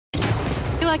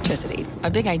Electricity,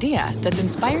 a big idea that's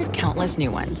inspired countless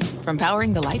new ones. From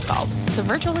powering the light bulb to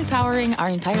virtually powering our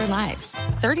entire lives.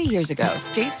 30 years ago,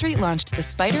 State Street launched the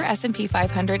SPDR S&P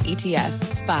 500 ETF,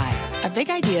 SPY. A big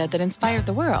idea that inspired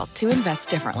the world to invest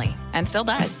differently. And still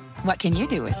does. What can you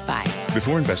do with SPY?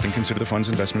 Before investing, consider the fund's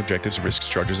investment objectives, risks,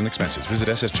 charges, and expenses. Visit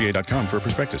ssga.com for a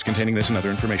prospectus containing this and other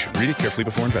information. Read it carefully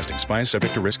before investing. SPY is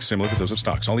subject to risks similar to those of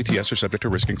stocks. All ETFs are subject to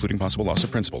risk, including possible loss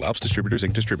of principal. Alps Distributors,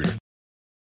 Inc. Distributor.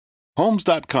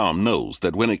 Homes.com knows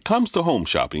that when it comes to home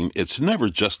shopping, it's never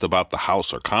just about the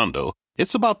house or condo.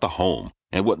 It's about the home.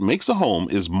 And what makes a home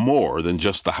is more than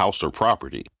just the house or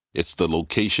property. It's the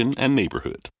location and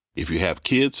neighborhood. If you have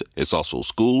kids, it's also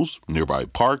schools, nearby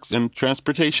parks, and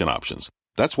transportation options.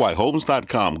 That's why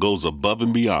Homes.com goes above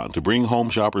and beyond to bring home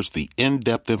shoppers the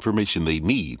in-depth information they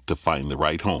need to find the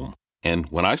right home. And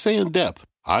when I say in-depth,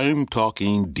 I'm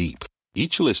talking deep.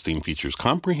 Each listing features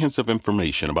comprehensive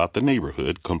information about the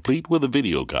neighborhood, complete with a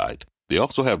video guide. They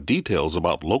also have details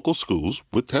about local schools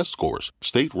with test scores,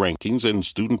 state rankings, and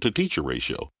student-to-teacher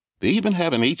ratio. They even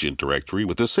have an agent directory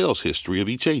with the sales history of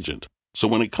each agent. So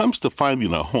when it comes to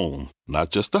finding a home, not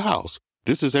just a house,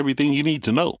 this is everything you need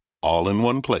to know, all in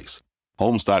one place.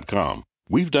 Homes.com.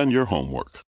 We've done your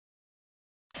homework.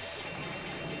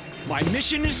 My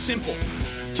mission is simple,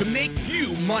 to make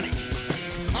you money.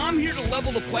 I'm here to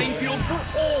level the playing field for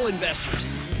all investors.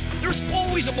 There's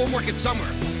always a bull market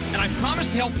somewhere, and I promise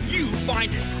to help you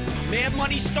find it. Mad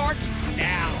Money starts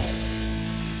now.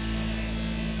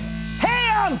 Hey,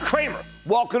 I'm Cramer.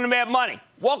 Welcome to Mad Money.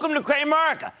 Welcome to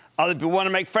Cramerica. Other people want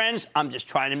to make friends. I'm just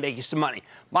trying to make you some money.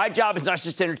 My job is not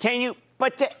just to entertain you,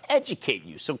 but to educate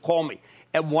you. So call me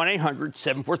at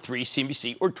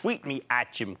 1-800-743-CNBC or tweet me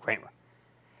at Jim Cramer.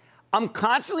 I'm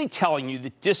constantly telling you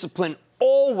that discipline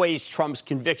always trumps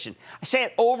conviction. I say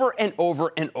it over and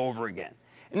over and over again.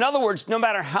 In other words, no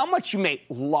matter how much you may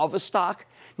love a stock,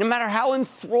 no matter how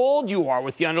enthralled you are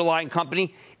with the underlying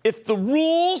company, if the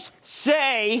rules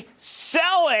say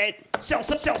sell it, sell,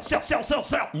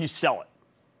 you sell it.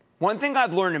 One thing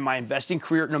I've learned in my investing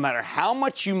career, no matter how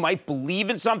much you might believe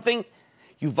in something,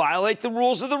 you violate the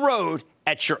rules of the road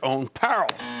at your own peril.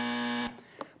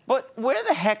 But where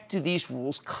the heck do these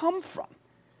rules come from?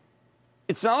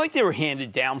 It's not like they were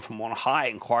handed down from on high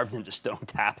and carved into stone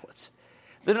tablets.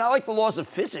 They're not like the laws of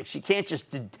physics. You can't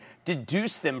just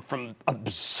deduce them from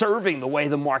observing the way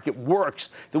the market works,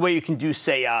 the way you can do,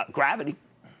 say, gravity.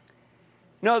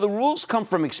 No, the rules come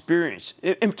from experience,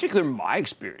 in particular my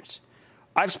experience.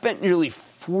 I've spent nearly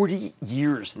 40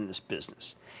 years in this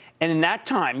business. And in that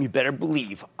time, you better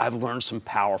believe I've learned some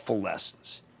powerful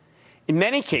lessons. In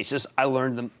many cases, I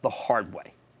learned them the hard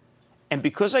way. And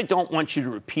because I don't want you to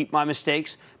repeat my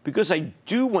mistakes, because I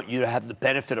do want you to have the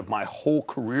benefit of my whole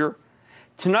career,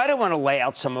 tonight I want to lay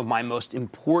out some of my most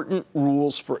important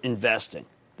rules for investing,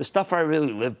 the stuff I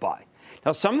really live by.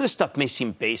 Now, some of this stuff may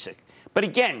seem basic, but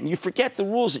again, you forget the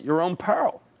rules at your own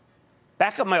peril.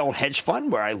 Back at my old hedge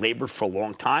fund, where I labored for a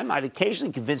long time, I'd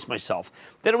occasionally convince myself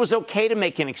that it was okay to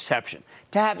make an exception,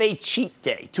 to have a cheat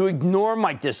day, to ignore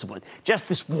my discipline just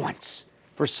this once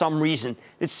for some reason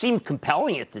that seemed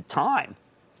compelling at the time.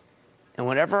 And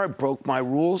whenever I broke my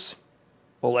rules,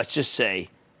 well, let's just say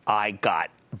I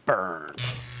got burned.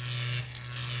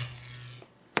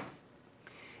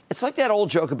 It's like that old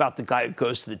joke about the guy who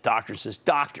goes to the doctor and says,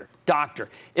 Doctor,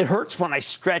 it hurts when I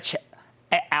stretch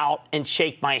out and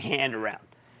shake my hand around.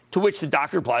 To which the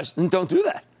doctor replies, then don't do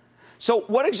that. So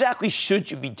what exactly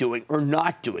should you be doing or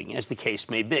not doing, as the case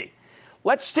may be?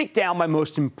 Let's take down my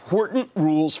most important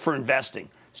rules for investing,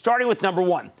 starting with number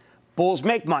one. Bulls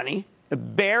make money,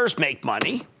 bears make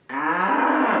money,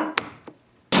 and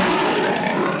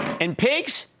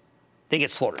pigs, they get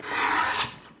slaughtered.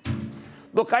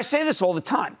 Look, I say this all the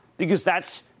time because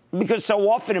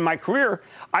so often in my career,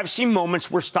 I've seen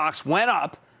moments where stocks went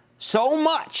up so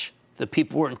much that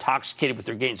people were intoxicated with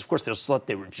their gains. Of course,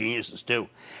 they were geniuses too.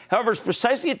 However, it's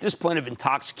precisely at this point of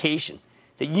intoxication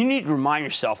that you need to remind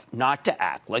yourself not to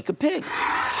act like a pig.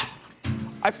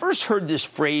 I first heard this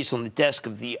phrase on the desk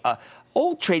of the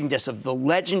old trading desk of the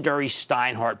legendary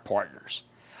Steinhardt partners.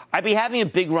 I'd be having a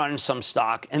big run in some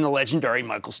stock, and the legendary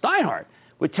Michael Steinhardt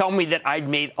would tell me that I'd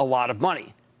made a lot of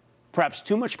money, perhaps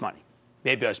too much money.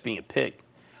 Maybe I was being a pig.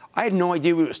 I had no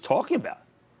idea what he was talking about.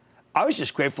 I was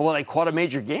just grateful that I caught a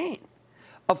major gain.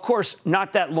 Of course,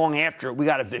 not that long after, we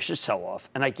got a vicious sell-off,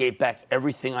 and I gave back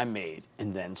everything I made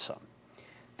and then some.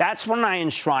 That's when I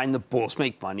enshrined the bulls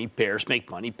make money, bears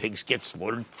make money, pigs get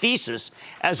slaughtered thesis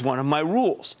as one of my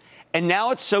rules. And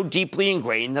now it's so deeply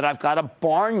ingrained that I've got a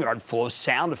barnyard full of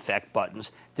sound effect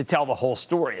buttons to tell the whole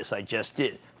story, as I just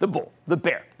did. The bull, the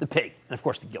bear, the pig, and of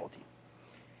course the guillotine.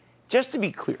 Just to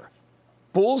be clear,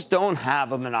 Bulls don't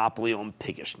have a monopoly on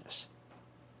piggishness.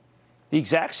 The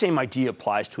exact same idea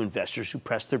applies to investors who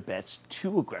press their bets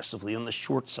too aggressively on the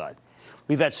short side.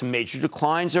 We've had some major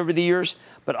declines over the years,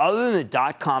 but other than the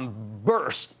dot-com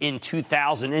burst in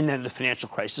 2000 and then the financial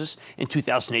crisis in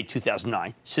 2008,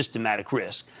 2009, systematic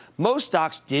risk, most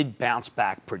stocks did bounce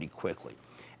back pretty quickly.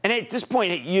 And at this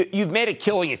point, you've made a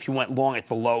killing if you went long at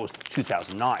the low of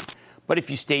 2009. But if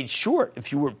you stayed short,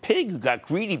 if you were a pig who got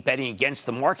greedy betting against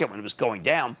the market when it was going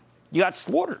down, you got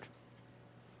slaughtered.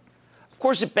 Of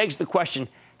course, it begs the question,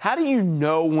 how do you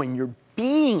know when you're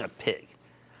being a pig?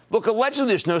 Look, allegedly,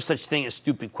 there's no such thing as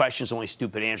stupid questions, only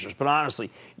stupid answers. But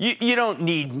honestly, you don't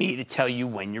need me to tell you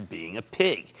when you're being a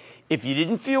pig. If you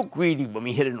didn't feel greedy when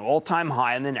we hit an all-time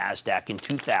high on the NASDAQ in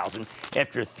 2000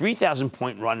 after a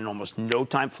 3,000-point run in almost no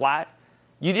time flat,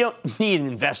 you don't need an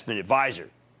investment advisor.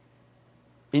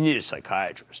 You need a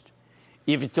psychiatrist.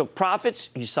 If you took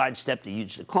profits, you sidestepped a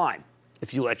huge decline.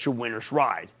 If you let your winners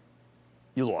ride,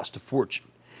 you lost a fortune.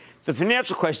 The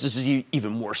financial crisis is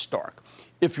even more stark.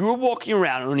 If you were walking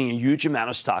around owning a huge amount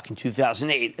of stock in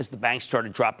 2008 as the banks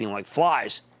started dropping like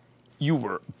flies, you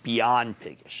were beyond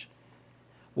piggish.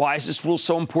 Why is this rule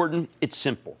so important? It's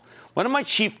simple. One of my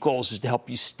chief goals is to help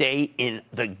you stay in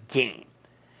the game.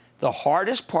 The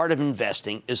hardest part of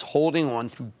investing is holding on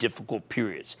through difficult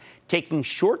periods, taking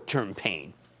short-term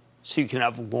pain so you can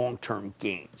have long-term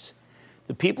gains.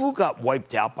 The people who got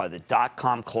wiped out by the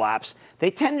dot-com collapse,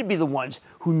 they tend to be the ones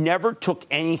who never took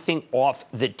anything off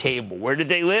the table. Where did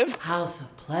they live? House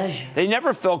of pleasure. They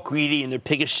never felt greedy in their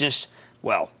piggishness.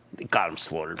 Well, they got them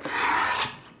slaughtered.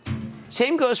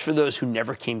 Same goes for those who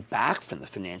never came back from the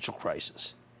financial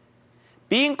crisis.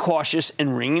 Being cautious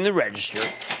and ringing the register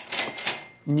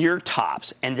near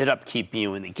tops ended up keeping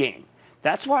you in the game.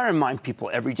 That's why I remind people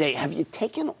every day, have you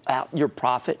taken out your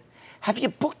profit? Have you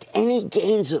booked any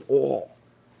gains at all?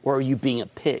 Or are you being a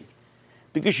pig?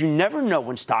 Because you never know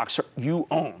when stocks you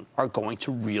own are going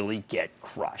to really get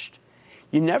crushed.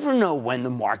 You never know when the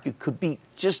market could be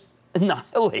just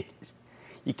annihilated.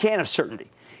 You can't have certainty.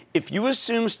 If you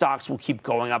assume stocks will keep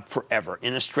going up forever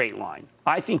in a straight line,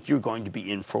 I think you're going to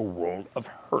be in for a world of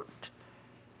hurt.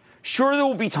 Sure, there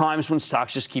will be times when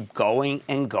stocks just keep going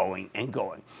and going and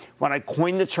going. When I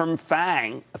coined the term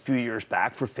FANG a few years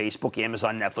back for Facebook,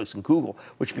 Amazon, Netflix, and Google,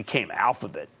 which became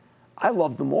Alphabet, I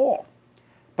loved them all.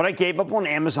 But I gave up on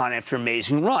Amazon after an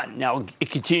amazing run. Now,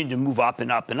 it continued to move up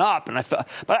and up and up, and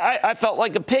I felt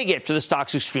like a pig after the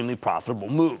stock's extremely profitable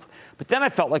move. But then I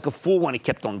felt like a fool when it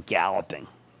kept on galloping.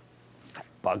 That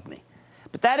bugged me.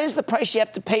 But that is the price you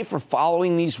have to pay for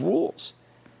following these rules.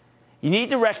 You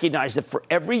need to recognize that for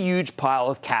every huge pile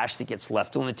of cash that gets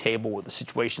left on the table with a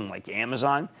situation like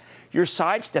Amazon, you're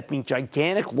sidestepping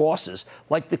gigantic losses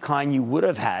like the kind you would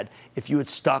have had if you had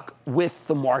stuck with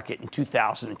the market in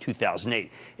 2000 and 2008.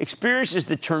 Experiences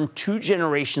that turned two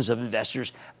generations of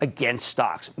investors against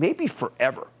stocks, maybe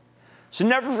forever. So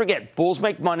never forget, bulls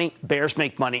make money, bears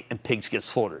make money, and pigs get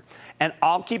slaughtered. And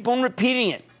I'll keep on repeating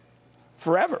it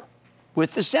forever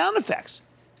with the sound effects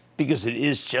because it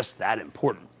is just that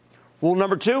important. Rule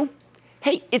number 2,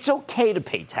 hey, it's okay to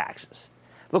pay taxes.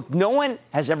 Look, no one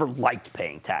has ever liked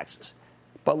paying taxes.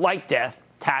 But like death,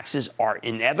 taxes are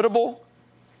inevitable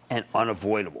and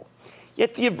unavoidable.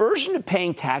 Yet the aversion to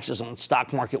paying taxes on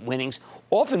stock market winnings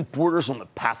often borders on the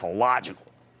pathological.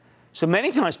 So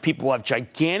many times people have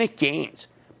gigantic gains,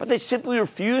 but they simply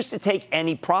refuse to take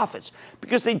any profits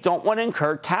because they don't want to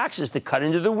incur taxes that cut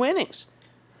into their winnings.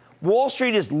 Wall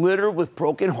Street is littered with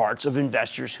broken hearts of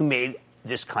investors who made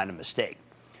this kind of mistake.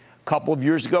 A couple of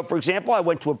years ago, for example, I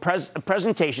went to a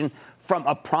presentation from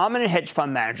a prominent hedge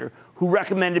fund manager who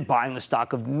recommended buying the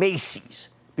stock of Macy's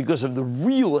because of the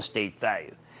real estate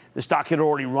value. The stock had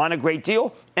already run a great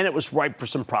deal, and it was ripe for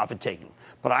some profit taking.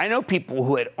 But I know people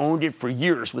who had owned it for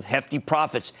years with hefty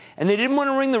profits, and they didn't want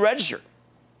to ring the register.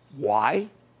 Why?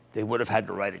 They would have had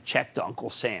to write a check to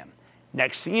Uncle Sam.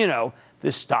 Next thing you know,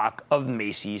 the stock of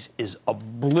Macy's is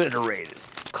obliterated,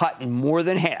 cut in more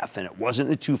than half, and it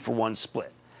wasn't a 2-for-1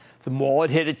 split. The mall had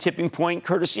hit a tipping point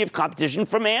courtesy of competition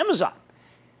from Amazon.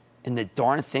 And the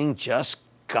darn thing just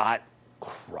got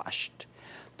crushed.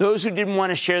 Those who didn't want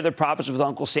to share their profits with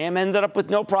Uncle Sam ended up with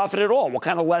no profit at all. What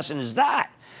kind of lesson is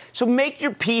that? So make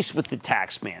your peace with the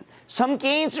tax man. Some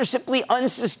gains are simply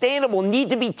unsustainable, need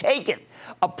to be taken.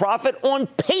 A profit on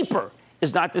paper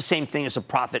is not the same thing as a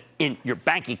profit in your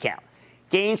bank account.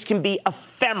 Gains can be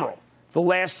ephemeral. The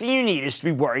last thing you need is to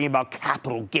be worrying about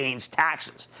capital gains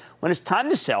taxes. When it's time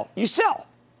to sell, you sell.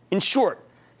 In short,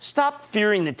 stop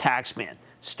fearing the tax man.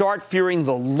 Start fearing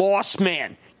the loss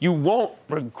man. You won't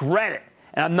regret it.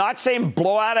 And I'm not saying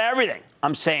blow out everything.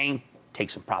 I'm saying take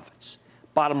some profits.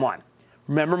 Bottom line,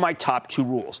 remember my top 2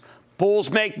 rules. Bulls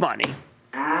make money,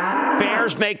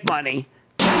 bears make money,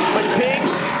 but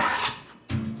pigs,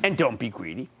 and don't be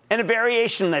greedy. And a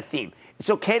variation on that theme. It's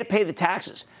okay to pay the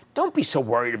taxes. Don't be so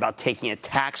worried about taking a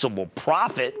taxable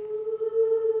profit,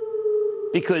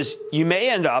 because you may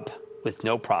end up with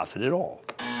no profit at all.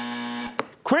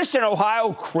 Chris in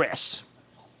Ohio. Chris.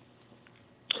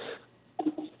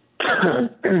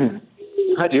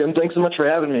 Hi, Jim. Thanks so much for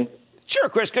having me. Sure,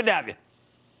 Chris. Good to have you.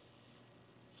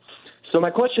 So my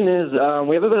question is,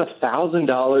 we have about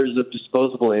 $1,000 of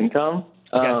disposable income,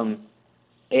 Okay.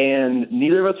 and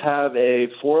neither of us have a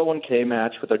 401k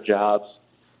match with our jobs.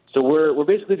 So we're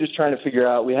basically just trying to figure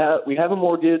out. We have a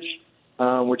mortgage.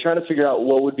 We're trying to figure out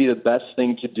what would be the best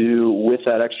thing to do with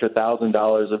that extra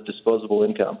 $1,000 of disposable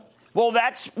income. Well,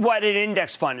 that's what an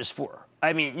index fund is for.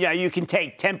 I mean, you can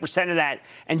take 10% of that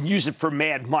and use it for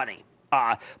mad money.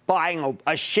 Buying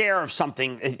a share of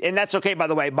something, and that's okay, by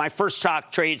the way. My first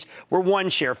stock trades were 1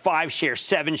 share, 5 shares,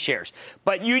 7 shares.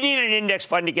 But you need an index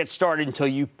fund to get started until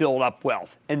you build up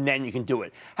wealth, and then you can do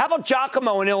it. How about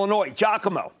Giacomo in Illinois?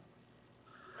 Giacomo.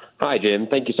 Hi, Jim.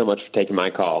 Thank you so much for taking my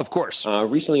call. Of course.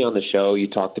 Recently on the show, you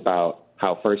talked about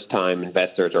how first-time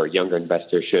investors or younger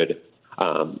investors should,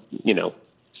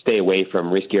 stay away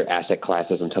from riskier asset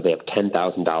classes until they have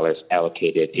 $10,000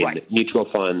 allocated in mutual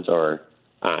funds or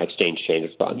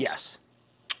exchange-traded funds. Yes.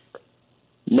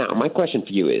 Now, my question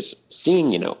for you is,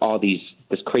 seeing, all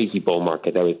this crazy bull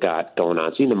market that we've got going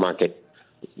on, seeing the market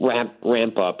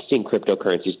ramp up, seeing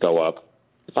cryptocurrencies go up,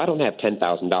 if I don't have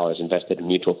 $10,000 invested in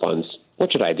mutual funds,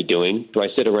 what should I be doing? Do I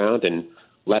sit around and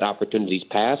let opportunities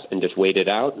pass and just wait it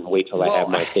out and wait till I have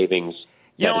my savings?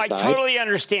 I totally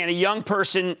understand. A young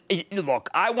person, look,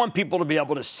 I want people to be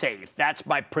able to save. That's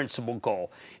my principal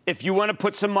goal. If you want to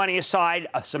put some money aside,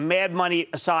 some mad money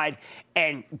aside,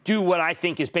 and do what I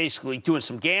think is basically doing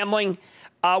some gambling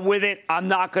with it, I'm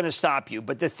not going to stop you.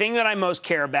 But the thing that I most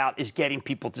care about is getting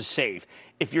people to save.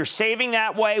 If you're saving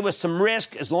that way with some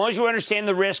risk, as long as you understand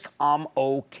the risk, I'm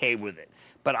okay with it.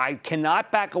 But I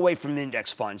cannot back away from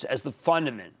index funds as the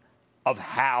fundament of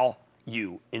how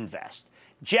you invest.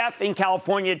 Jeff in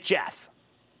California. Jeff.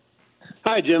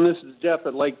 Hi, Jim. This is Jeff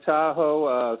at Lake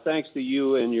Tahoe. Thanks to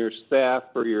you and your staff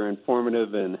for your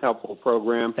informative and helpful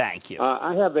program. Thank you.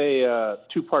 I have a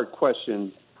two-part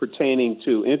question pertaining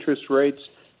to interest rates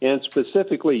and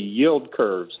specifically yield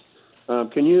curves.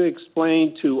 Can you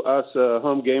explain to us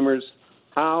home gamers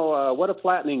what a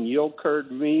flattening yield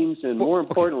curve means? And more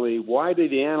importantly, why do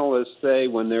the analysts say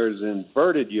when there's an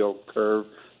inverted yield curve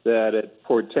that it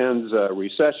portends a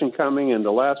recession coming? And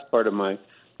the last part of my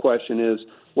question is,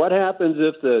 what happens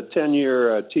if the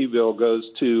 10-year T-bill goes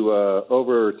to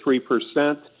over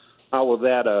 3%? How will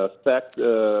that affect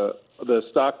the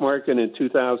stock market in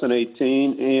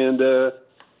 2018? And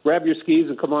grab your skis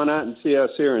and come on out and see us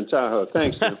here in Tahoe.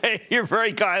 Thanks, Jim. You're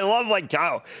very kind. I love Lake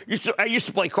Tahoe. I used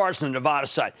to play cards on the Nevada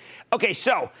side. Okay,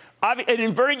 so an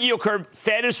inverted yield curve,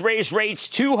 Fed has raised rates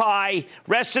too high.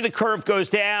 Rest of the curve goes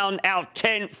down out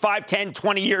 5, 10,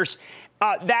 20 years.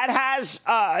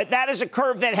 That is a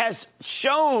curve that has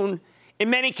shown in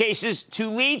many cases to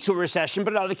lead to a recession,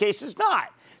 but in other cases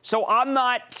not. So I'm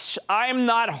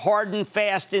not hard and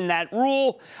fast in that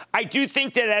rule. I do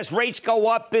think that as rates go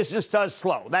up, business does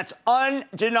slow. That's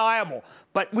undeniable.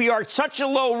 But we are at such a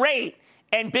low rate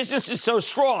and business is so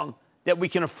strong that we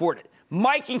can afford it.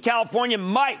 Mike in California.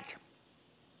 Mike.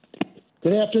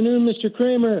 Good afternoon, Mr.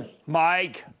 Cramer.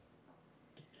 Mike.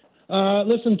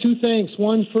 Listen, two things.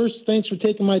 One, first, thanks for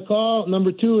taking my call.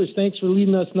 Number two is thanks for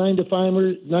leading us 9 to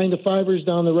 5ers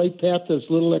down the right path to this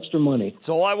little extra money. That's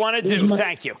all I want to do.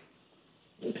 Thank you.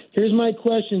 Here's my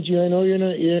question to you. I know you're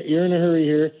in a hurry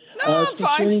here. No, I'm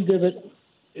fine.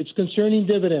 It's concerning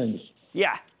dividends.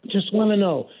 Yeah. Just want to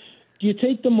know, do you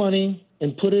take the money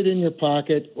and put it in your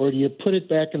pocket, or do you put it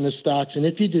back in the stocks? And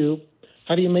if you do,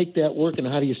 how do you make that work, and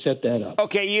how do you set that up?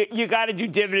 Okay, you got to do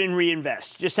dividend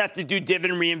reinvest. Just have to do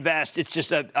dividend reinvest. It's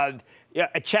just a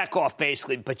checkoff,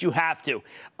 basically, but you have to.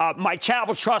 My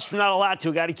charitable trust, we're not allowed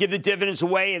to. Got to give the dividends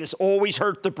away, and it's always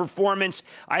hurt the performance.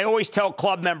 I always tell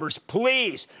club members,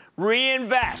 please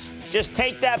reinvest. Just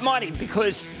take that money,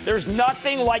 because there's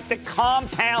nothing like the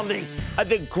compounding,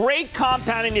 the great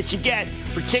compounding that you get,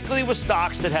 particularly with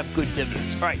stocks that have good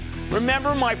dividends. All right,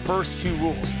 remember my first two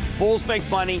rules. Bulls make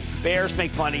money, bears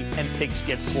make money, and pigs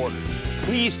get slaughtered.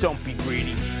 Please don't be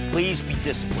greedy. Please be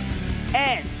disciplined.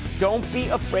 And don't be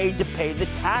afraid to pay the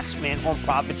tax man on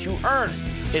profits you earn.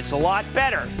 It's a lot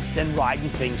better than riding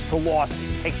things to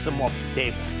losses. Takes them off the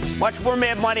table. Much more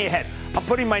mad money ahead. I'm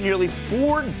putting my nearly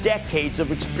 4 decades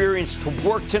of experience to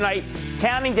work tonight,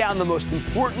 counting down the most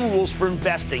important rules for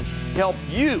investing to help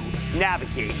you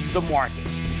navigate the market.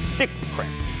 Stick with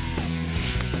Cramer.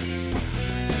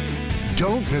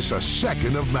 Don't miss a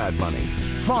second of Mad Money.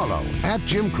 Follow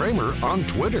 @JimCramer on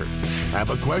Twitter. Have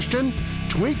a question?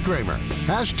 Tweet Cramer.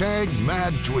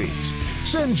 #MadTweets.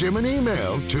 Send Jim an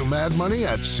email to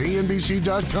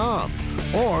madmoney@cnbc.com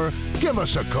or give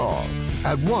us a call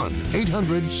at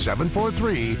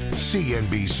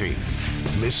 1-800-743-CNBC.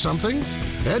 Miss something?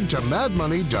 Head to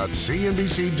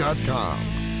madmoney.cnbc.com.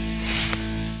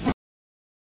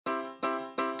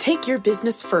 Take your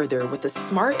business further with the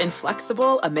smart and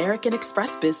flexible American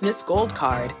Express Business Gold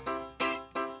Card.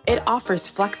 It offers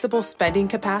flexible spending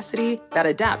capacity that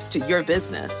adapts to your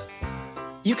business.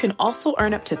 You can also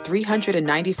earn up to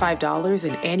 $395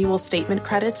 in annual statement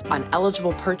credits on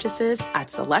eligible purchases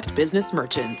at select business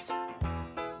merchants.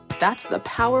 That's the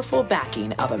powerful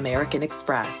backing of American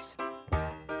Express.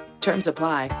 Terms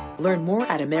apply. Learn more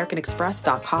at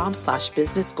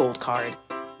americanexpress.com/business gold card.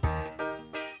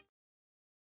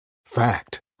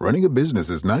 Fact. Running a business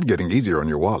is not getting easier on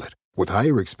your wallet. With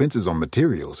higher expenses on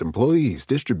materials, employees,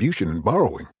 distribution, and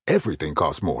borrowing, everything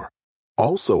costs more.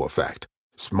 Also a fact.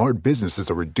 Smart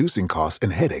businesses are reducing costs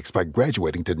and headaches by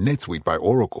graduating to NetSuite by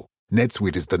Oracle.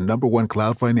 NetSuite is the #1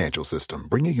 cloud financial system,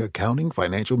 bringing accounting,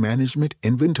 financial management,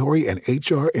 inventory, and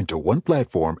HR into one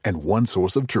platform and one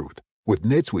source of truth. With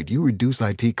NetSuite, you reduce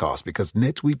IT costs because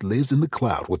NetSuite lives in the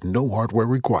cloud with no hardware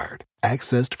required.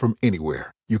 Accessed from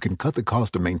anywhere, you can cut the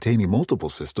cost of maintaining multiple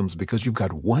systems because you've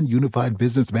got one unified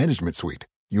business management suite.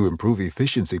 You improve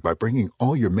efficiency by bringing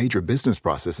all your major business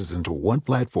processes into one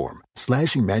platform,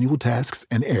 slashing manual tasks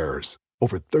and errors.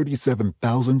 Over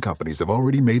 37,000 companies have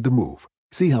already made the move.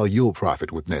 See how you'll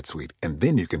profit with NetSuite, and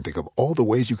then you can think of all the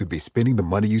ways you could be spending the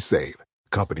money you save.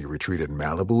 Company retreat in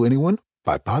Malibu, anyone?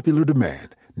 By popular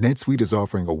demand, NetSuite is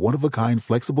offering a one-of-a-kind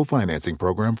flexible financing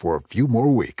program for a few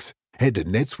more weeks. Head to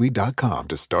netsuite.com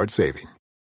to start saving.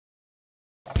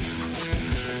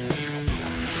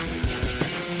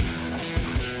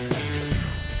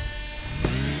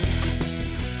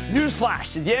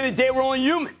 Newsflash, at the end of the day, we're only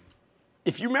human.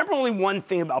 If you remember only one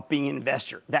thing about being an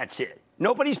investor, that's it.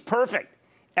 Nobody's perfect.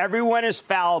 Everyone is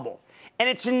fallible. And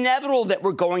it's inevitable that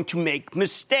we're going to make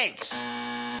mistakes.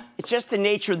 It's just the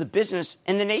nature of the business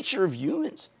and the nature of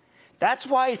humans. That's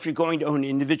why if you're going to own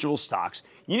individual stocks,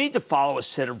 you need to follow a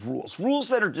set of rules. Rules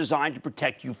that are designed to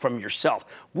protect you from yourself.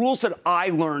 Rules that I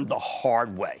learned the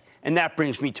hard way. And that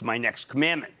brings me to my next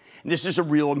commandment. And this is a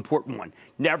real important one.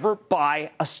 Never buy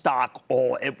a stock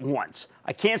all at once.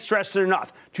 I can't stress it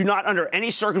enough. Do not, under any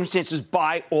circumstances,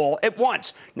 buy all at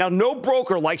once. Now, no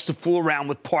broker likes to fool around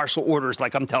with partial orders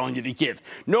like I'm telling you to give.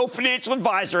 No financial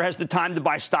advisor has the time to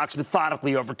buy stocks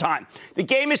methodically over time. The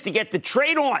game is to get the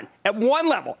trade on at one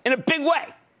level in a big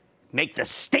way. Make the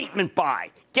statement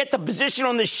buy. Get the position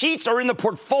on the sheets or in the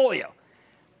portfolio.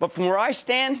 But from where I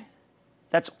stand,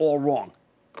 that's all wrong.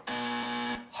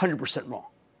 100% wrong.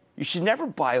 You should never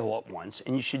buy all at once,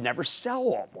 and you should never sell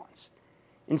all at once.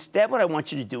 Instead, what I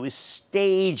want you to do is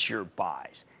stage your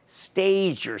buys,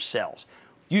 stage your sells.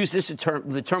 Use this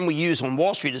term, the term we use on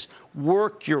Wall Street is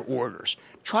work your orders.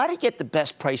 Try to get the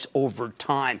best price over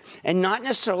time, and not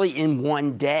necessarily in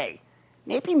one day.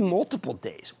 Maybe multiple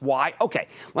days. Why? Okay,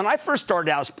 when I first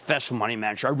started out as a professional money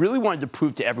manager, I really wanted to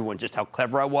prove to everyone just how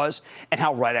clever I was and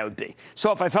how right I would be.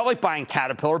 So if I felt like buying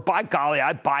Caterpillar, by golly,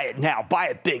 I'd buy it now, buy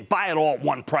it big, buy it all at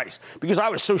one price, because I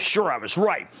was so sure I was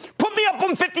right. Put me up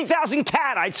on 50,000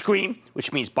 CAT, I'd scream,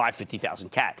 which means buy 50,000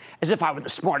 CAT, as if I were the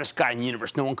smartest guy in the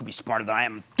universe. No one could be smarter than I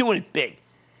am. I'm doing it big.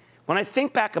 When I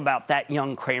think back about that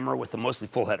young Cramer with a mostly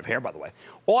full head of hair, by the way,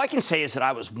 all I can say is that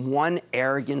I was one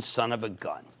arrogant son of a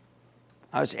gun.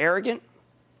 I was arrogant,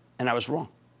 and I was wrong.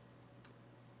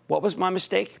 What was my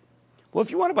mistake? Well, if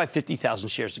you want to buy 50,000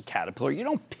 shares of Caterpillar, you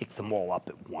don't pick them all up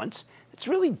at once. It's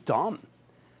really dumb.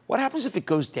 What happens if it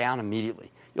goes down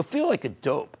immediately? You'll feel like a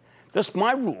dope. Thus,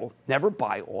 my rule, never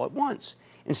buy all at once.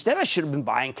 Instead, I should have been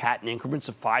buying CAT in increments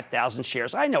of 5,000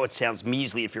 shares. I know it sounds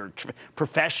measly if you're a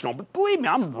professional, but believe me,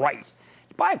 I'm right.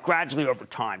 Buy it gradually over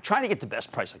time, trying to get the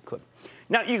best price I could.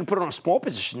 Now, you can put it on a small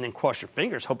position and then cross your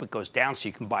fingers, hope it goes down so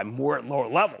you can buy more at lower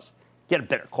levels, get a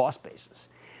better cost basis.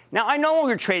 Now, I no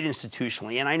longer trade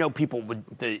institutionally, and I know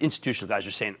the institutional guys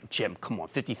are saying, Jim, come on,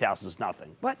 50,000 is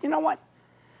nothing. But you know what?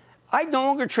 I no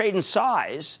longer trade in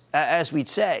size, as we'd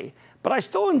say, but I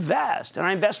still invest, and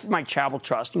I invest for my charitable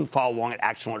trust. You can follow along at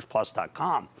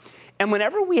actionalertsplus.com. And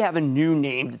whenever we have a new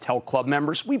name to tell club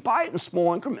members, we buy it in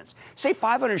small increments, say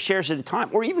 500 shares at a time,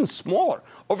 or even smaller,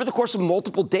 over the course of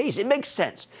multiple days. It makes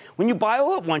sense. When you buy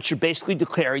all at once, you're basically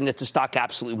declaring that the stock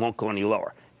absolutely won't go any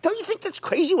lower. Don't you think that's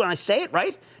crazy when I say it,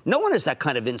 right? No one has that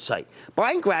kind of insight.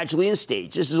 Buying gradually in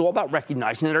stages is all about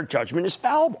recognizing that our judgment is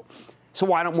fallible. So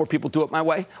why don't more people do it my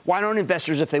way? Why don't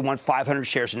investors, if they want 500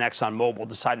 shares in ExxonMobil,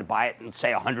 decide to buy it in,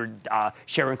 say, 100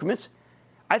 share increments?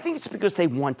 I think it's because they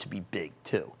want to be big,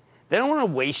 too. They don't want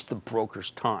to waste the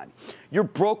broker's time. Your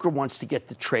broker wants to get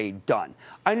the trade done.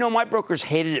 I know my brokers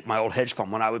hated it at my old hedge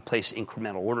fund when I would place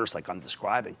incremental orders like I'm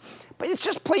describing. But it's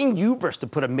just plain hubris to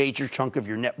put a major chunk of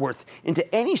your net worth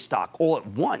into any stock all at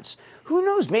once. Who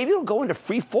knows? Maybe it'll go into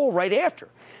free fall right after.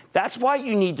 That's why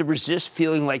you need to resist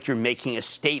feeling like you're making a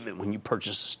statement when you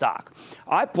purchase a stock.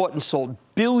 I bought and sold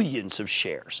billions of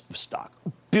shares of stock.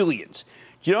 Billions.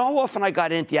 Do you know how often I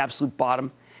got in at the absolute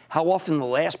bottom? How often the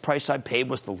last price I paid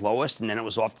was the lowest and then it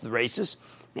was off to the races?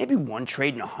 Maybe one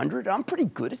trade in 100. I'm pretty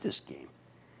good at this game.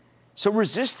 So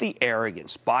resist the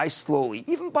arrogance. Buy slowly,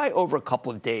 even buy over a couple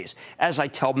of days, as I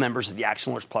tell members of the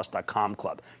ActionAlertsPlus.com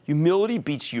club. Humility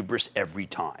beats hubris every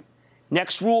time.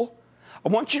 Next rule, I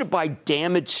want you to buy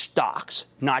damaged stocks,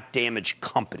 not damaged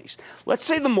companies. Let's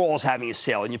say the mall is having a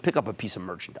sale and you pick up a piece of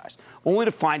merchandise, only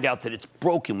to find out that it's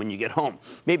broken when you get home.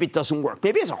 Maybe it doesn't work.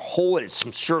 Maybe it has a hole in it,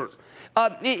 some shirt.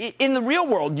 In the real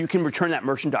world, you can return that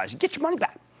merchandise and get your money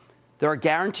back. There are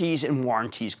guarantees and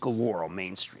warranties galore on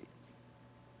Main Street.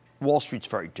 Wall Street's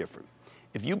very different.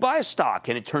 If you buy a stock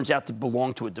and it turns out to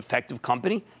belong to a defective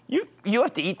company, you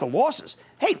have to eat the losses.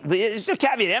 Hey, it's a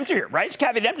caveat emptor here, right? It's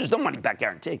caveat emptor. There's no money back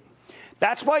guarantee.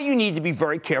 That's why you need to be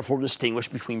very careful to distinguish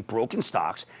between broken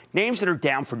stocks, names that are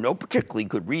down for no particularly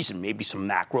good reason, maybe some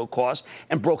macro cause,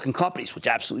 and broken companies, which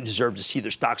absolutely deserve to see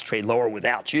their stocks trade lower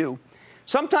without you.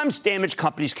 Sometimes damaged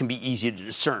companies can be easy to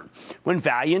discern. When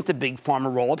Valiant, the big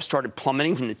pharma roll-up, started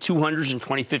plummeting from the 200s in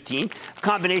 2015, a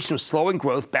combination of slowing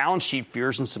growth, balance sheet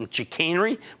fears, and some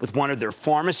chicanery with one of their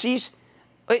pharmacies,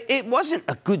 it wasn't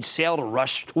a good sale to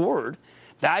rush toward.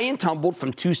 Valiant tumbled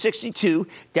from 262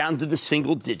 down to the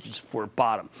single digits before it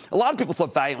bottomed. A lot of people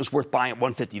thought Valiant was worth buying at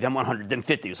 150, then 100, then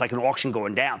 50. It was like an auction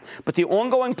going down. But the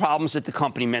ongoing problems at the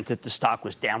company meant that the stock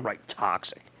was downright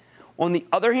toxic. On the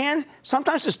other hand,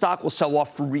 sometimes the stock will sell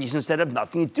off for reasons that have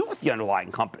nothing to do with the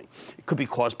underlying company. It could be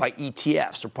caused by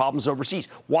ETFs or problems overseas.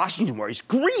 Washington worries,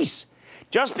 Greece.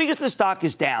 Just because the stock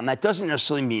is down, that doesn't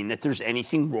necessarily mean that there's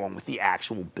anything wrong with the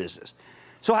actual business.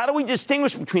 So how do we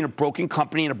distinguish between a broken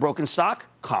company and a broken stock?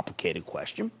 Complicated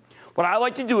question. What I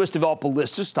like to do is develop a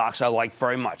list of stocks I like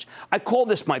very much. I call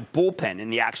this my bullpen in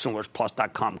the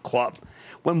ActionAlertsPlus.com club.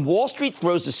 When Wall Street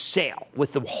throws a sale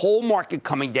with the whole market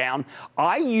coming down,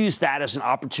 I use that as an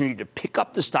opportunity to pick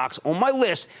up the stocks on my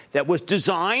list that was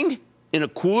designed in a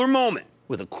cooler moment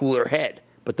with a cooler head.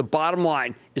 But the bottom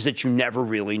line is that you never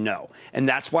really know. And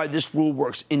that's why this rule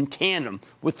works in tandem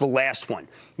with the last one.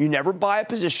 You never buy a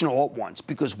position all at once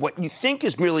because what you think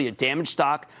is merely a damaged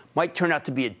stock might turn out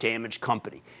to be a damaged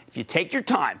company. If you take your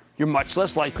time, you're much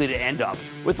less likely to end up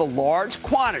with a large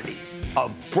quantity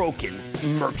of broken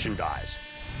merchandise.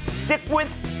 Stick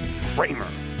with Cramer.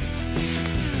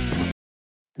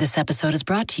 This episode is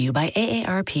brought to you by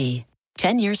AARP.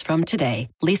 10 years from today,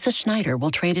 Lisa Schneider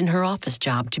will trade in her office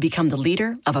job to become the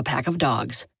leader of a pack of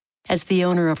dogs. As the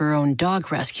owner of her own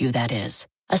dog rescue, that is.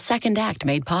 A second act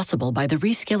made possible by the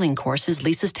reskilling courses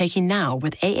Lisa's taking now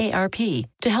with AARP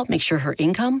to help make sure her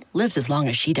income lives as long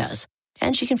as she does.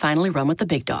 And she can finally run with the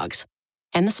big dogs.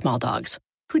 And the small dogs,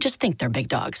 who just think they're big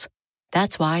dogs.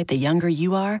 That's why the younger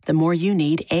you are, the more you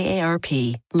need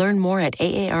AARP. Learn more at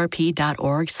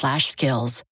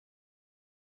aarp.org/skills.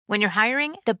 When you're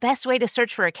hiring, the best way to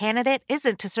search for a candidate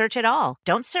isn't to search at all.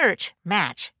 Don't search,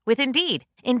 match with Indeed.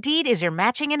 Indeed is your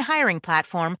matching and hiring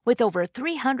platform with over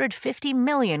 350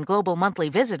 million global monthly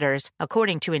visitors,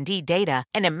 according to Indeed data,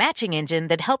 and a matching engine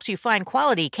that helps you find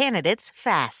quality candidates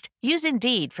fast. Use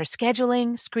Indeed for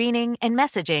scheduling, screening, and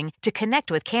messaging to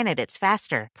connect with candidates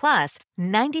faster. Plus,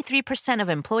 93% of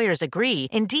employers agree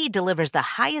Indeed delivers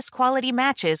the highest quality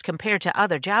matches compared to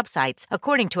other job sites,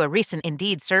 according to a recent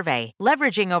Indeed survey.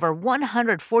 Leveraging over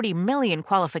 140 million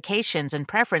qualifications and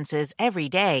preferences every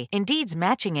day, Indeed's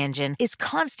matching engine is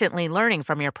constantly learning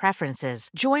from your preferences.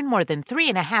 Join more than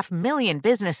 3.5 million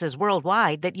businesses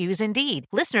worldwide that use Indeed.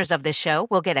 Listeners of this show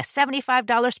will get a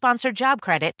 $75 sponsored job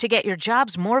credit to get your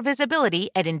jobs more visibility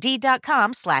at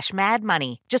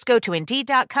Indeed.com/madmoney. Just go to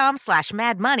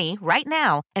Indeed.com/madmoney right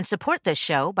now and support this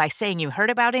show by saying you heard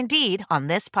about Indeed on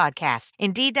this podcast.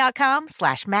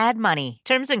 Indeed.com/madmoney.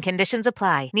 Terms and conditions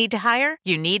apply. Need to hire?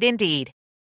 You need Indeed.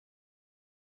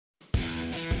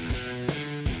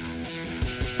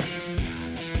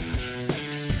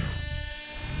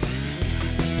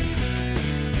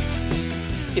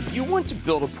 If you want to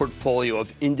build a portfolio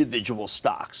of individual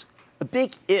stocks, a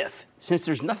big if, since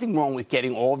there's nothing wrong with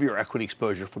getting all of your equity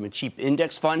exposure from a cheap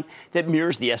index fund that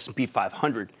mirrors the S&P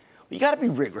 500, well, you got to be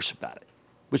rigorous about it.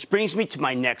 Which brings me to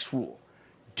my next rule.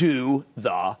 Do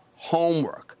the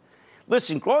homework.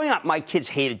 Listen, growing up, my kids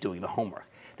hated doing the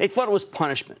homework. They thought it was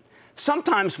punishment.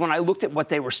 Sometimes when I looked at what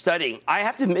they were studying, I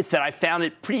have to admit that I found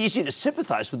it pretty easy to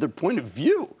sympathize with their point of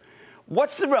view.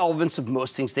 What's the relevance of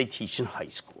most things they teach in high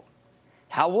school?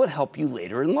 How will it help you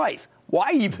later in life?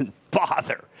 Why even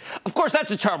bother? Of course,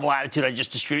 that's a terrible attitude. I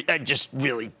just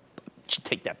really should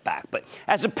take that back. But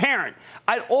as a parent,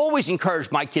 I'd always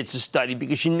encourage my kids to study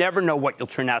because you never know what you'll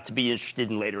turn out to be interested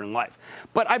in later in life.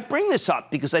 But I bring this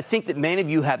up because I think that many of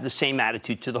you have the same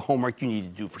attitude to the homework you need to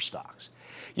do for stocks.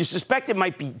 You suspect it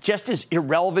might be just as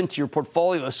irrelevant to your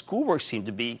portfolio as schoolwork seemed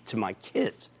to be to my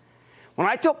kids. When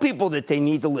I tell people that they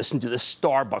need to listen to the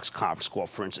Starbucks conference call,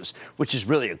 for instance, which is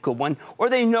really a good one, or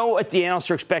they know what the analysts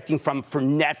are expecting for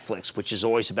Netflix, which is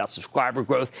always about subscriber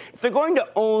growth, if they're going to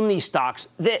own these stocks,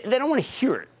 they don't want to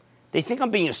hear it. They think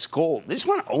I'm being a scold. They just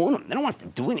want to own them. They don't want to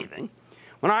do anything.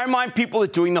 When I remind people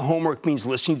that doing the homework means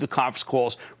listening to the conference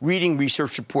calls, reading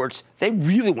research reports, they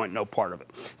really want no part of it.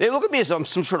 They look at me as I'm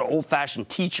some sort of old-fashioned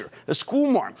teacher, a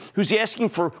schoolmarm, who's asking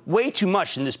for way too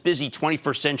much in this busy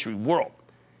 21st century world.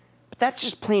 But that's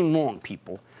just plain wrong,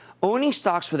 people. Owning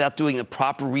stocks without doing the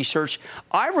proper research,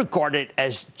 I regard it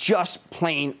as just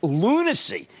plain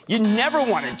lunacy. You never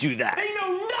want to do that. They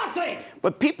know nothing!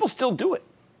 But people still do it.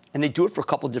 And they do it for a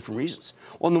couple of different reasons.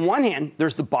 Well, on the one hand,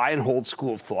 there's the buy and hold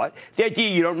school of thought. The idea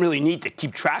you don't really need to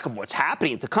keep track of what's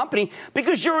happening at the company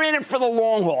because you're in it for the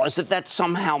long haul, as if that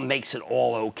somehow makes it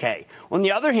all okay. On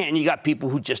the other hand, you got people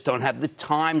who just don't have the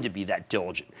time to be that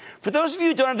diligent. For those of you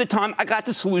who don't have the time, I got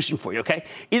the solution for you, okay?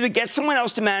 Either get someone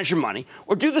else to manage your money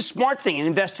or do the smart thing and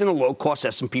invest in a low-cost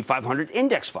S&P 500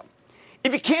 index fund.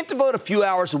 If you can't devote a few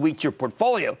hours a week to your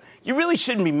portfolio, you really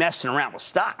shouldn't be messing around with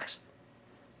stocks.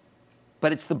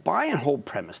 But it's the buy and hold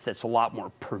premise that's a lot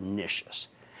more pernicious.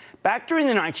 Back during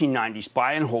the 1990s,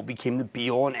 buy and hold became the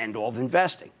be-all and end-all of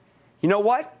investing. You know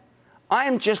what? I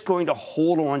am just going to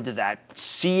hold on to that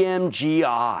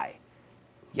CMGI.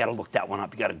 You got to look that one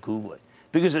up. You got to Google it.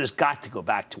 Because it has got to go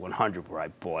back to 100 where I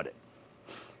bought it.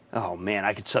 Oh, man,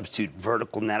 I could substitute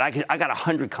vertical net. I got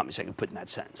 100 companies I could put in that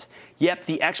sentence. Yep,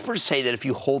 the experts say that if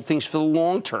you hold things for the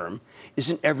long term,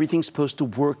 isn't everything supposed to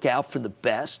work out for the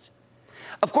best?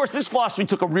 Of course, this philosophy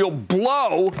took a real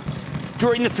blow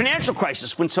during the financial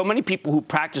crisis when so many people who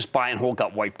practiced buy and hold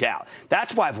got wiped out.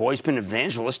 That's why I've always been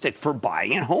evangelistic for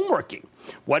buying and homeworking.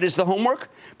 What is the homework?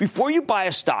 Before you buy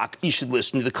a stock, you should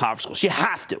listen to the conference calls. You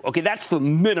have to. Okay, that's the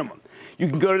minimum. You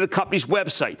can go to the company's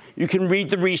website. You can read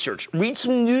the research. Read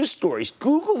some news stories.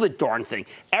 Google the darn thing.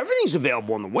 Everything's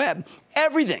available on the web.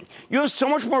 Everything. You have so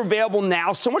much more available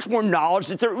now, so much more knowledge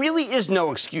that there really is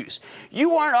no excuse.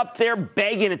 You aren't up there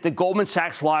begging at the Goldman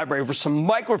Sachs library for some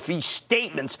microfiche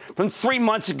statements from 3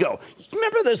 months ago. You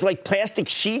remember those, plastic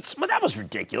sheets? Well, that was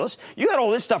ridiculous. You got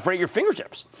all this stuff right at your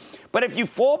fingertips. But if you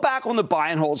fall back on the buy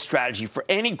and hold strategy for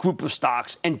any group of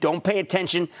stocks and don't pay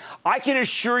attention, I can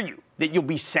assure you that you'll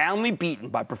be soundly beaten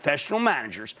by professional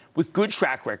managers with good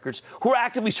track records who are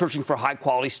actively searching for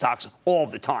high-quality stocks all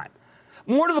the time.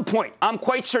 More to the point, I'm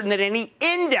quite certain that any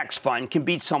index fund can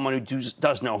beat someone who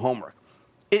does no homework.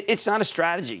 It's not a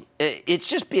strategy. It's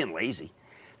just being lazy.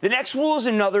 The next rule is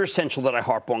another essential that I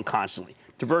harp on constantly.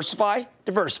 Diversify,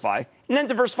 diversify, and then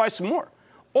diversify some more.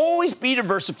 Always be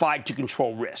diversified to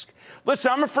control risk.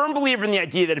 Listen, I'm a firm believer in the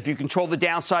idea that if you control the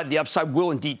downside, the upside will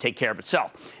indeed take care of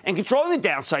itself. And controlling the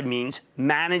downside means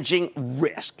managing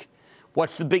risk.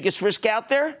 What's the biggest risk out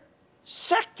there?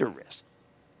 Sector risk.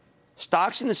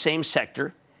 Stocks in the same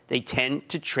sector, they tend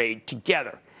to trade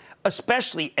together,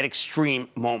 especially at extreme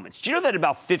moments. Do you know that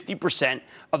about 50%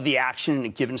 of the action in a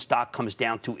given stock comes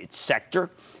down to its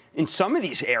sector? In some of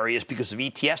these areas, because of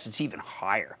ETFs, it's even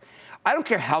higher. I don't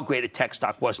care how great a tech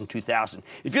stock was in 2000.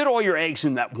 If you had all your eggs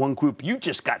in that one group, you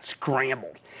just got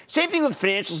scrambled. Same thing with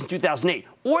financials in 2008.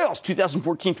 Oil's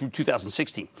 2014 through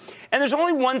 2016. And there's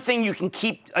only one thing you can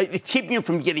keep you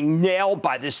from getting nailed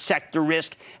by this sector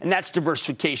risk, and that's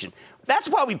diversification. That's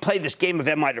why we play this game of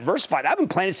Am I Diversified? I've been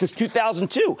playing it since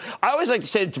 2002. I always like to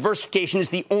say that diversification is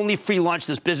the only free lunch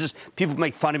in this business. People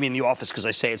make fun of me in the office because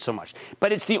I say it so much.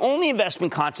 But it's the only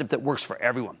investment concept that works for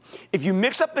everyone. If you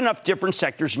mix up enough different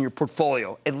sectors in your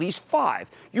portfolio, at least 5,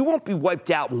 you won't be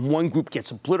wiped out when one group gets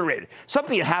obliterated,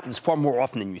 something that happens far more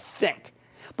often than you think.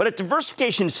 But if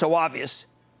diversification is so obvious,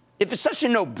 if it's such a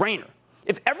no-brainer,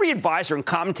 if every advisor and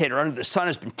commentator under the sun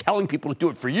has been telling people to do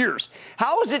it for years,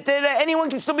 how is it that anyone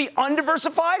can still be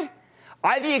undiversified?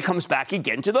 I think it comes back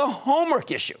again to the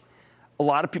homework issue. a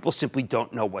lot of people simply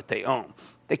don't know what they own.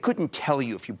 They couldn't tell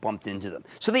you if you bumped into them.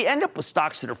 So they end up with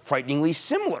stocks that are frighteningly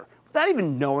similar without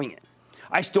even knowing it.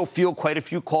 I still feel quite a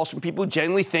few calls from people who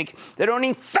genuinely think that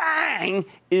owning FANG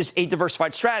is a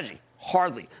diversified strategy.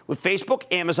 Hardly. With Facebook,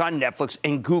 Amazon, Netflix,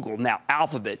 and Google, now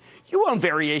Alphabet, you own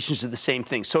variations of the same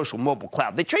thing, social, mobile,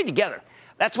 cloud. They trade together.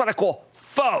 That's what I call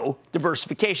faux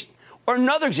diversification. Or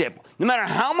another example, no matter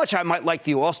how much I might like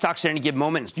the oil stocks at any given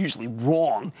moment, it's usually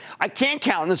wrong. I can't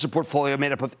count on this a portfolio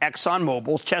made up of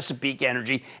ExxonMobil, Chesapeake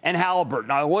Energy, and Halliburton.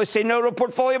 I always say no to a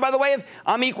portfolio, by the way,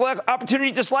 of equal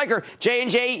opportunity disliker,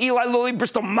 J&J, Eli Lilly,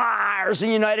 Bristol Myers,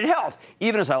 and United Health,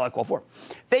 even as I like all four.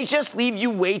 They just leave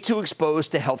you way too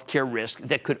exposed to healthcare risk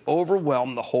that could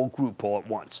overwhelm the whole group all at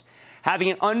once.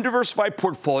 Having an undiversified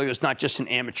portfolio is not just an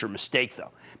amateur mistake,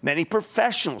 though. Many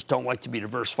professionals don't like to be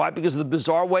diversified because of the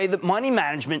bizarre way that money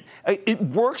management it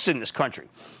works in this country.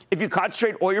 If you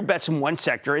concentrate all your bets in one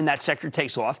sector and that sector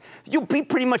takes off, you'll beat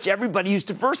pretty much everybody who's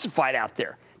diversified out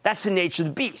there. That's the nature of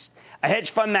the beast. A hedge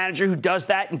fund manager who does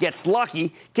that and gets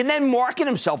lucky can then market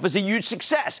himself as a huge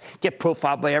success, get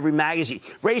profiled by every magazine,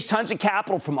 raise tons of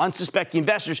capital from unsuspecting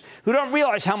investors who don't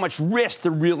realize how much risk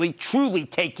they're really, truly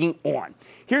taking on.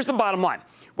 Here's the bottom line.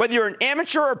 Whether you're an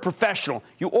amateur or a professional,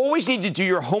 you always need to do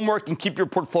your homework and keep your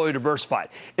portfolio diversified.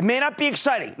 It may not be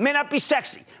exciting, it may not be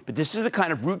sexy, but this is the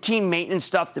kind of routine maintenance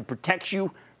stuff that protects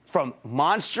you from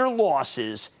monster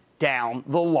losses down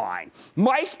the line.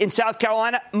 Mike in South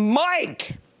Carolina.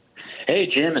 Mike! Hey,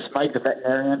 Jim, it's Mike, the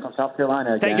veterinarian from South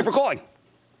Carolina again. Thank you for calling.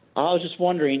 I was just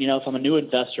wondering, if I'm a new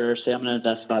investor, say I'm going to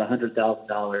invest about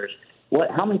 $100,000,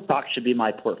 how many stocks should be in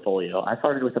my portfolio? I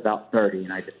started with about 30,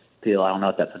 and I just feel, I don't know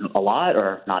if that's a lot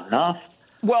or not enough.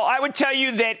 Well, I would tell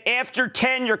you that after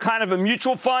 10, you're kind of a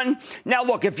mutual fund. Now,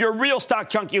 look, if you're a real stock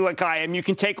junkie like I am, you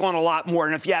can take on a lot more.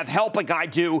 And if you have help like I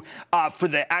do for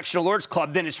the Action Alerts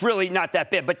Club, then it's really not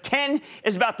that big. But 10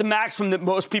 is about the maximum that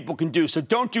most people can do. So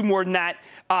don't do more than that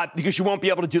because you won't be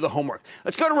able to do the homework.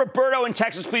 Let's go to Roberto in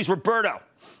Texas, please. Roberto.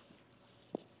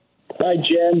 Hi,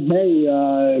 Jim.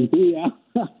 Hey, booyah.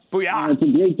 Booyah. It's a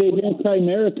great day here in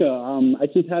Primerica. I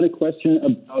just had a question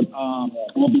about,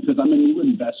 because I'm a new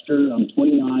investor. I'm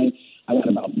 29. I got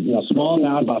about, small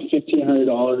amount, about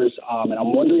 $1,500. And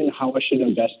I'm wondering how I should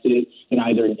invest it in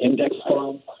either an index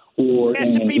fund or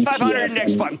S&P 500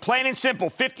 index fund. Plain and simple.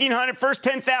 $1,500, first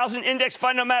 $10,000 index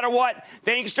fund no matter what.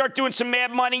 Then you can start doing some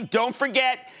mad money. Don't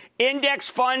forget, index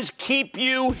funds keep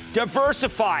you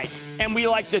diversified. And we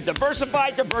like to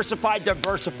diversify.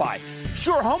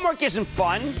 Sure, homework isn't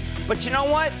fun, but you know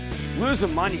what?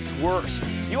 Losing money's worse.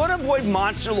 You want to avoid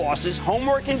monster losses.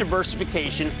 Homework and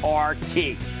diversification are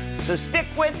key. So stick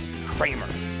with Cramer.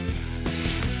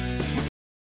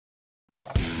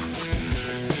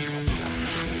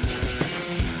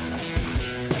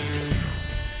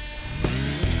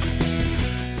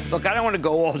 Look, I don't want to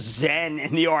go all zen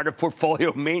in the art of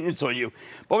portfolio maintenance on you,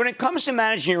 but when it comes to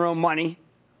managing your own money,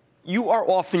 you are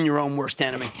often your own worst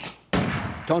enemy.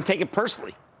 Don't take it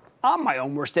personally. I'm my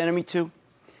own worst enemy, too.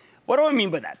 What do I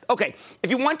mean by that? Okay, if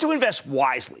you want to invest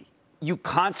wisely, you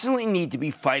constantly need to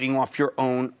be fighting off your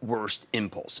own worst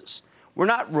impulses. We're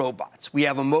not robots. We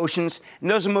have emotions,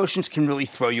 and those emotions can really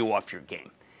throw you off your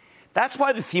game. That's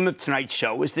why the theme of tonight's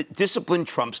show is that discipline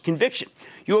trumps conviction.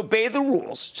 You obey the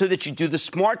rules so that you do the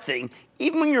smart thing,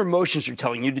 even when your emotions are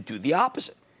telling you to do the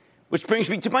opposite. Which brings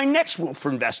me to my next rule for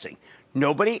investing.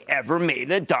 Nobody ever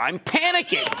made a dime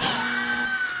panicking.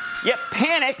 Yet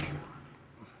panic,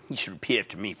 you should repeat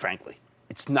after me, frankly.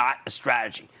 It's not a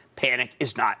strategy. Panic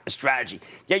is not a strategy.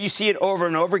 Yet you see it over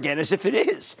and over again as if it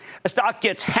is. A stock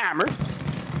gets hammered,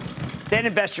 then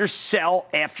investors sell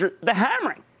after the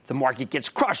hammering. The market gets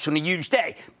crushed on a huge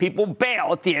day. People bail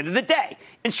at the end of the day.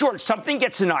 In short, something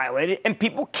gets annihilated and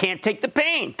people can't take the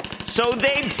pain. So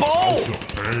they bowl.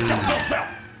 Sell.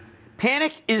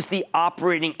 Panic is the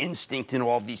operating instinct in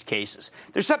all of these cases.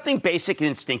 There's something basic and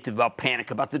instinctive about panic,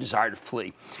 about the desire to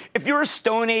flee. If you're a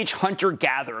Stone Age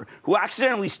hunter-gatherer who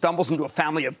accidentally stumbles into a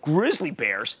family of grizzly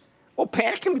bears, well,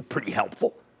 panic can be pretty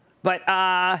helpful. But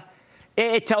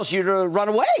it tells you to run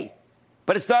away.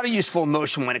 But it's not a useful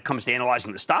emotion when it comes to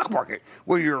analyzing the stock market,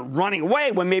 where you're running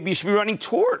away when maybe you should be running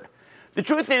toward. The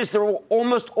truth is there will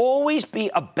almost always be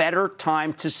a better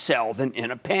time to sell than in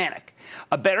a panic,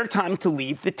 a better time to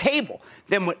leave the table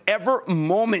than whatever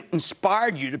moment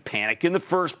inspired you to panic in the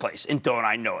first place. And don't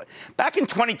I know it? Back in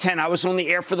 2010, I was on the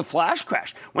air for the flash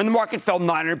crash when the market fell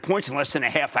 900 points in less than a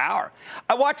half hour.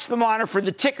 I watched the monitor for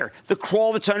the ticker, the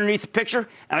crawl that's underneath the picture,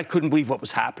 and I couldn't believe what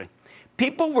was happening.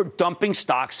 People were dumping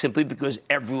stocks simply because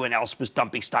everyone else was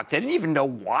dumping stock. They didn't even know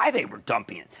why they were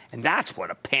dumping it. And that's what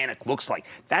a panic looks like.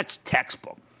 That's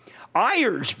textbook. I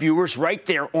urged viewers right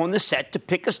there on the set to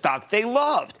pick a stock they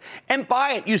loved and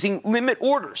buy it using limit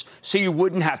orders so you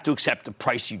wouldn't have to accept a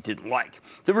price you didn't like.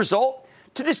 The result?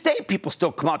 To this day, people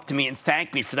still come up to me and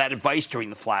thank me for that advice during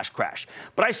the flash crash.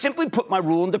 But I simply put my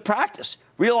rule into practice,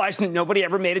 realizing that nobody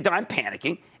ever made a dime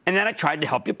panicking, and then I tried to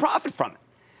help you profit from it.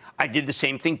 I did the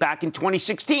same thing back in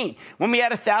 2016 when we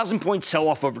had a 1,000-point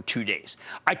sell-off over 2 days.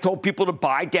 I told people to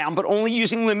buy down, but only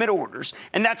using limit orders,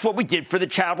 and that's what we did for the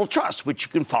Charitable Trust, which you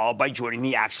can follow by joining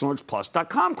the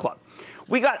ActionAlertsPlus.com club.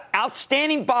 We got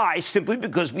outstanding buys simply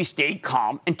because we stayed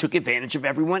calm and took advantage of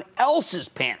everyone else's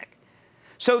panic.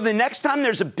 So the next time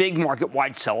there's a big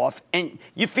market-wide sell-off and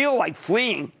you feel like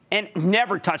fleeing and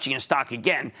never touching a stock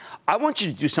again, I want you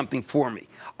to do something for me.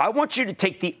 I want you to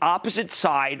take the opposite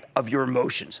side of your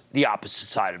emotions, the opposite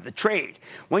side of the trade.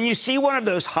 When you see one of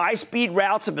those high-speed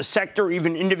routes of a sector or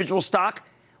even individual stock,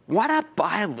 why not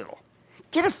buy a little?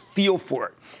 Get a feel for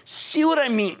it. See what I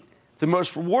mean? The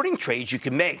most rewarding trades you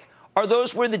can make are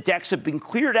those where the decks have been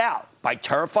cleared out by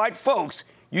terrified folks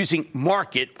using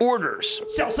market orders.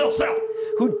 Sell, sell, sell.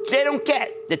 Who they don't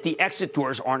get that the exit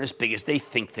doors aren't as big as they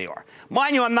think they are.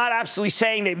 Mind you, I'm not absolutely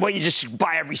saying that, well, you just should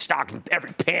buy every stock,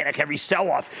 every panic, every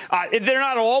sell-off. They're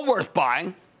not all worth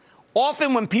buying.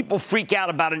 Often when people freak out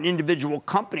about an individual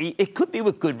company, it could be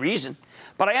with good reason.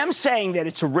 But I am saying that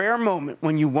it's a rare moment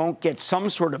when you won't get some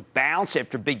sort of bounce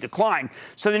after a big decline.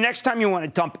 So the next time you want to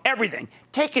dump everything,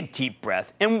 take a deep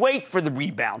breath and wait for the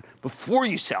rebound before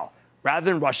you sell,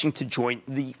 rather than rushing to join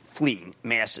the fleeing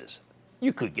masses.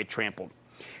 You could get trampled.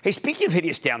 Hey, speaking of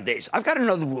hideous down days, I've got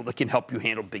another rule that can help you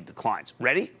handle big declines.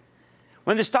 Ready?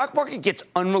 When the stock market gets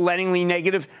unrelentingly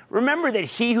negative, remember that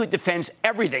he who defends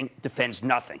everything defends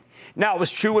nothing. Now, it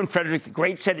was true when Frederick the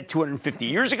Great said it 250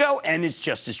 years ago, and it's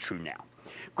just as true now.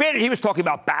 Granted, he was talking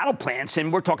about battle plans,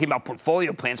 and we're talking about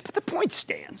portfolio plans, but the point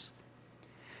stands.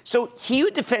 So he who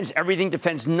defends everything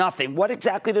defends nothing. What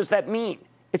exactly does that mean?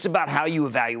 It's about how you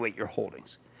evaluate your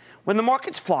holdings. When the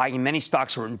market's flying and many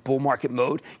stocks are in bull market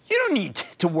mode, you don't need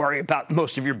to worry about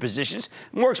most of your positions.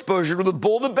 More exposure to the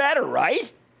bull, the better,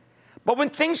 right? But when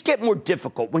things get more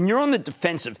difficult, when you're on the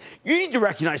defensive, you need to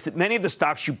recognize that many of the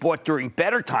stocks you bought during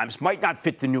better times might not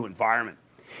fit the new environment.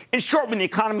 In short, when the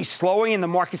economy's slowing and the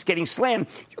market's getting slammed,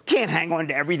 you can't hang on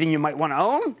to everything you might want to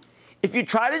own. If you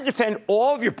try to defend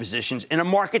all of your positions in a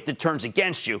market that turns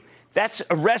against you, that's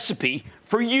a recipe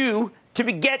for you to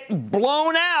get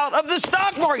blown out of the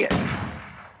stock market.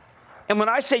 And when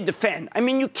I say defend, I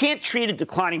mean you can't treat a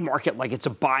declining market like it's a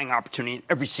buying opportunity in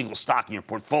every single stock in your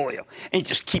portfolio and you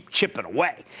just keep chipping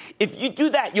away. If you do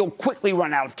that, you'll quickly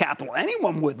run out of capital.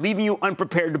 Anyone would, leaving you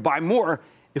unprepared to buy more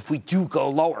if we do go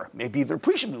lower, maybe even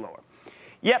appreciably lower.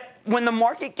 Yet, when the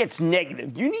market gets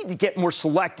negative, you need to get more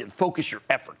selective, focus your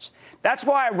efforts. That's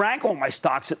why I rank all my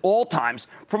stocks at all times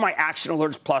for my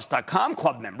ActionAlertsPlus.com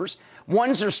club members.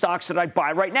 Ones are stocks that I'd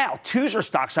buy right now. Twos are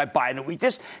stocks I'd buy in a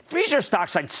weakness. Threes are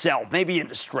stocks I'd sell, maybe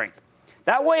into strength.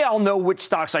 That way I'll know which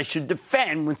stocks I should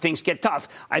defend when things get tough.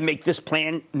 I make this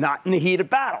plan not in the heat of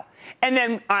battle. And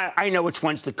then I know which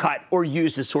ones to cut or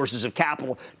use as sources of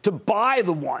capital to buy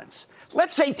the ones.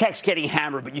 Let's say tech's getting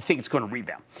hammered, but you think it's going to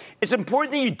rebound. It's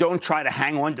important that you don't try to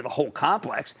hang on to the whole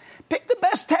complex. Pick the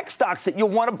best tech stocks that you'll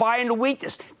want to buy into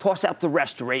weakness. Toss out the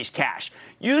rest to raise cash.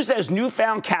 Use those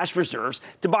newfound cash reserves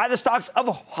to buy the stocks of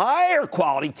higher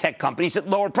quality tech companies at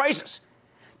lower prices.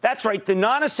 That's right, the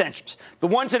non-essentials, the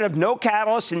ones that have no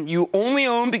catalyst and you only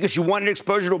own because you wanted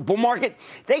exposure to a bull market,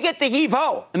 they get the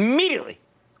heave-ho immediately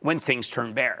when things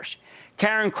turn bearish.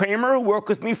 Karen Kramer, who worked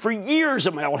with me for years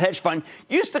at my old hedge fund,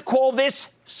 used to call this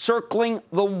circling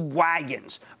the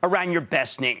wagons around your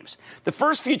best names. The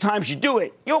first few times you do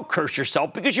it, you'll curse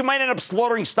yourself because you might end up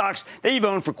slaughtering stocks that you've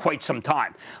owned for quite some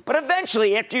time. But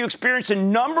eventually, after you experience a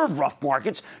number of rough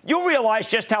markets, you'll realize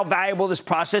just how valuable this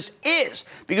process is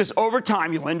because over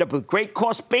time, you'll end up with great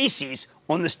cost bases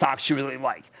on the stocks you really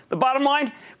like. The bottom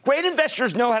line, great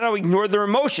investors know how to ignore their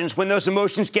emotions when those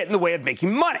emotions get in the way of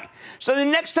making money. So the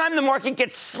next time the market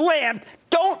gets slammed,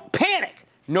 don't panic.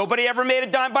 Nobody ever made a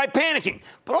dime by panicking.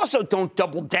 But also don't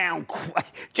double down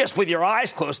just with your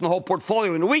eyes closed and the whole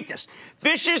portfolio into weakness.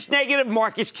 Vicious negative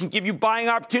markets can give you buying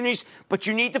opportunities, but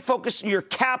you need to focus your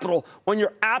capital on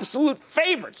your absolute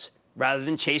favorites rather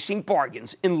than chasing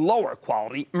bargains in lower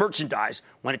quality merchandise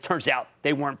when it turns out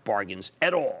they weren't bargains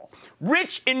at all.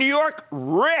 Rich in New York,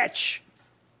 Rich.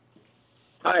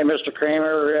 Hi, Mr.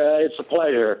 Kramer. It's a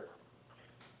pleasure.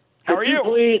 How are you? Could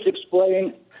you please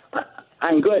explain?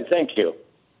 I'm good, thank you.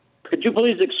 Could you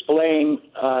please explain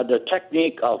the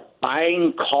technique of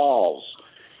buying calls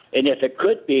and if it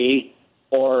could be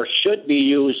or should be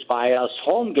used by us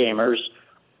home gamers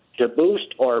to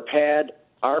boost or pad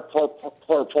our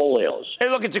portfolios? Hey,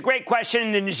 look, it's a great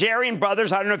question. The Nazarian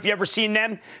brothers, I don't know if you've ever seen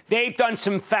them. They've done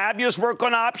some fabulous work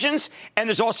on options, and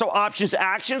there's also options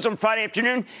actions on Friday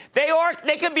afternoon. They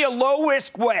can be a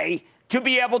low-risk way to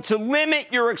be able to limit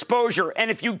your exposure. And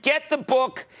if you get the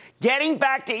book, Getting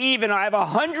Back to Even, I have a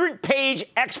 100-page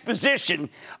exposition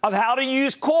of how to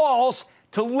use calls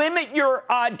to limit your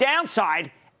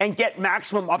downside and get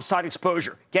maximum upside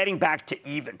exposure. Getting Back to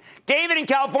Even. David in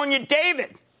California.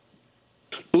 David.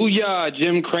 Booyah,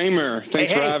 Jim Cramer.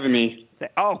 Thanks for having me.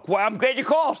 Oh, well, I'm glad you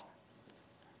called.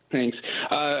 Thanks.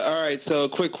 All right, so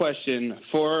quick question.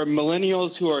 For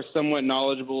millennials who are somewhat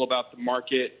knowledgeable about the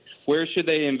market, where should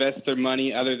they invest their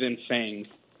money other than FANG?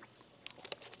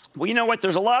 Well, you know what?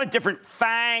 There's a lot of different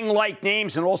FANG-like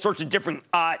names in all sorts of different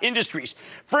industries.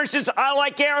 For instance, I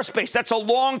like aerospace. That's a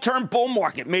long-term bull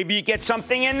market. Maybe you get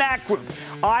something in that group.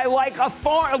 I like a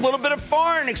little bit of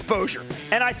foreign exposure,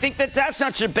 and I think that that's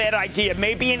not such a bad idea.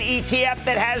 Maybe an ETF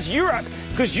that has Europe,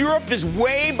 because Europe is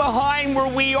way behind where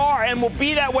we are and will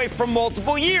be that way for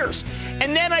multiple years.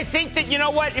 And then I think that, you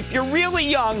know what? If you're really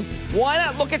young, why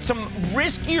not look at some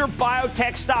riskier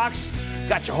biotech stocks?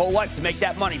 Got your whole life to make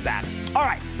that money back. All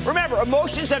right. Remember,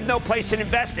 emotions have no place in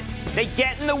investing. They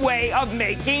get in the way of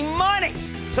making money.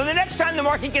 So the next time the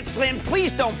market gets slammed,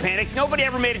 please don't panic. Nobody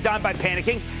ever made a dime by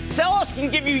panicking. Sell-offs can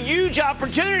give you huge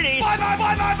opportunities.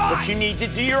 Buy. But you need to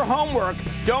do your homework.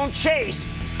 Don't chase.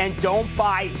 And don't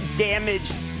buy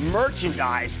damaged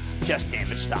merchandise, just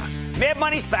damaged stocks. Mad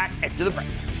Money's back after the break.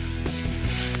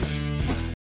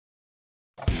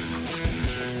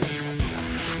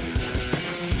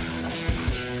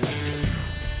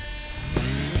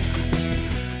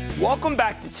 Welcome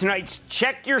back to tonight's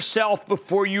Check Yourself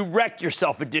Before You Wreck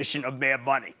Yourself edition of Mad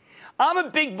Money. I'm a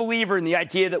big believer in the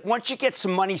idea that once you get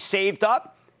some money saved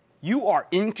up, you are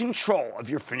in control of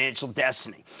your financial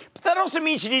destiny. But that also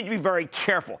means you need to be very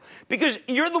careful because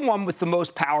you're the one with the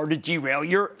most power to derail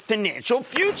your financial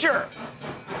future.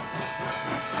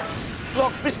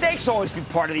 Look, mistakes always be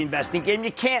part of the investing game.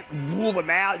 You can't rule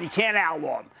them out. You can't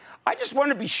outlaw them. I just want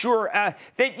to be sure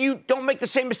that you don't make the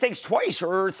same mistakes twice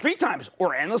or three times,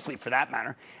 or endlessly for that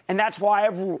matter. And that's why I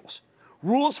have rules.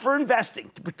 Rules for investing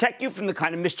to protect you from the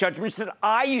kind of misjudgments that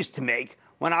I used to make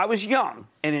when I was young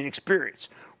and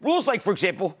inexperienced. Rules like, for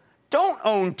example, don't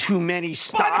own too many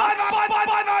stocks.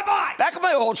 Buy. Back at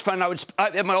my old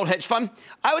hedge fund,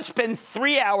 I would spend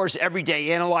 3 hours every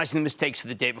day analyzing the mistakes of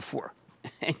the day before.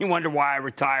 And you wonder why I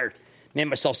retired. Made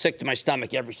myself sick to my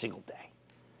stomach every single day.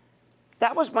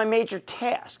 That was my major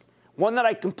task, one that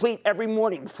I complete every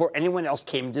morning before anyone else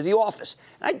came into the office.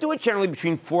 And I do it generally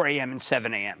between 4 a.m. and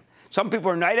 7 a.m. Some people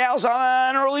are night owls.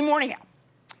 I'm an early morning owl.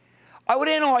 I would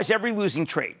analyze every losing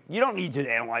trade. You don't need to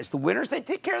analyze the winners. They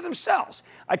take care of themselves.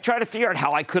 I try to figure out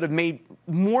how I could have made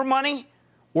more money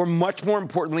or, much more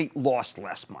importantly, lost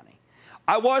less money.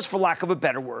 I was, for lack of a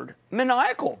better word,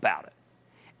 maniacal about it.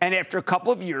 And after a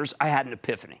couple of years, I had an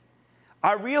epiphany.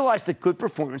 I realized that good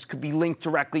performance could be linked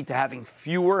directly to having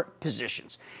fewer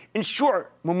positions. In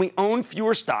short, when we own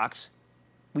fewer stocks,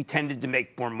 we tended to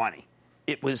make more money.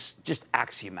 It was just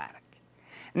axiomatic.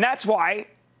 And that's why,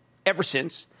 ever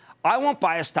since, I won't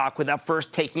buy a stock without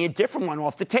first taking a different one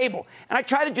off the table. And I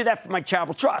try to do that for my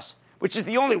charitable trust, which is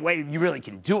the only way you really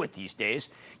can do it these days.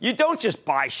 You don't just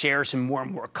buy shares in more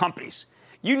and more companies.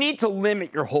 You need to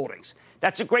limit your holdings.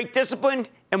 That's a great discipline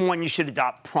and one you should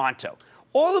adopt pronto.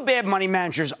 All the bad money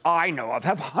managers I know of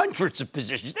have hundreds of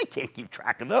positions. They can't keep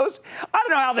track of those. I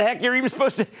don't know how the heck you're even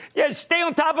supposed to stay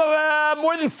on top of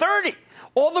more than 30.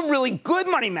 All the really good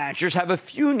money managers have a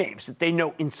few names that they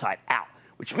know inside out,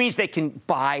 which means they can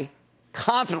buy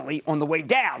confidently on the way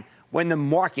down when the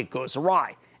market goes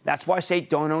awry. That's why I say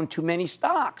don't own too many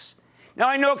stocks. Now,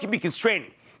 I know it can be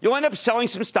constraining. You'll end up selling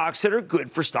some stocks that are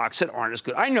good for stocks that aren't as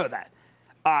good. I know that.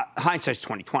 Hindsight's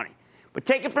 20/20. But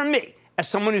take it from me. As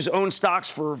someone who's owned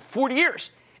stocks for 40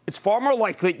 years, it's far more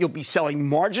likely that you'll be selling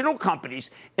marginal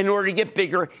companies in order to get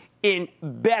bigger in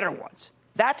better ones.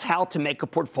 That's how to make a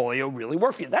portfolio really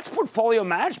work for you. That's portfolio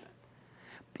management.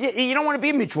 You don't want to be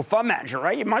a mutual fund manager,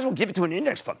 right? You might as well give it to an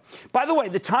index fund. By the way,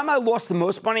 the time I lost the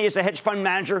most money as a hedge fund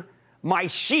manager, my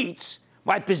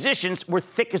positions were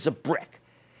thick as a brick.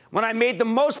 When I made the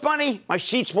most money, my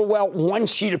sheets were, one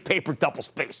sheet of paper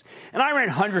double-spaced. And I ran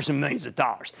hundreds of millions of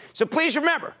dollars. So please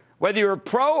remember, whether you're a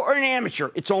pro or an amateur,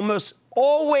 it's almost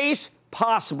always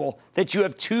possible that you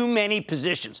have too many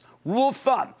positions. Rule of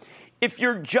thumb, if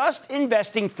you're just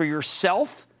investing for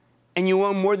yourself and you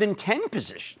own more than 10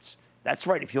 positions, that's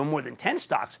right, if you own more than 10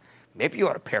 stocks, maybe you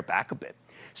ought to pare back a bit.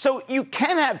 So you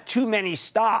can have too many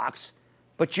stocks,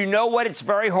 but you know what it's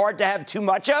very hard to have too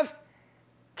much of?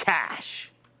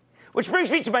 Cash. Which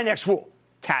brings me to my next rule.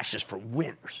 Cash is for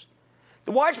winners.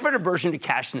 The widespread aversion to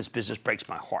cash in this business breaks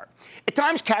my heart. At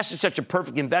times, cash is such a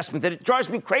perfect investment that it drives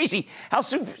me crazy how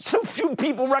so few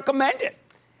people recommend it.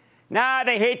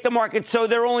 They hate the market, so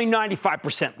they're only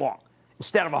 95% long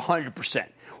instead of 100%.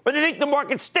 Or they think the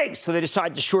market stinks, so they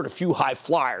decide to short a few high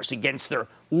flyers against their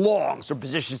longs or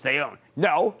positions they own.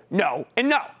 No, no, and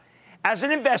no. As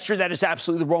an investor, that is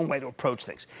absolutely the wrong way to approach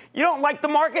things. You don't like the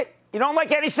market? You don't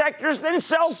like any sectors? Then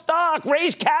sell stock.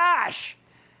 Raise cash.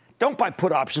 Don't buy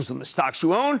put options on the stocks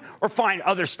you own or find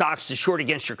other stocks to short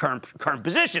against your current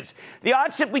positions. The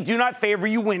odds simply do not favor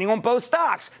you winning on both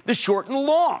stocks, the short and the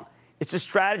long. It's a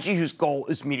strategy whose goal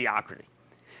is mediocrity.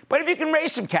 But if you can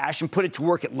raise some cash and put it to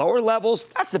work at lower levels,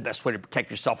 that's the best way to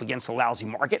protect yourself against a lousy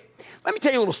market. Let me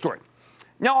tell you a little story.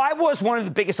 Now, I was one of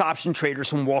the biggest option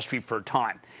traders on Wall Street for a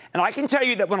time. And I can tell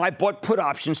you that when I bought put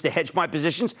options to hedge my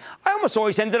positions, I almost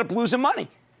always ended up losing money.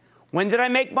 When did I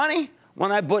make money? When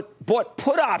I bought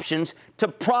put options to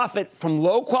profit from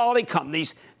low-quality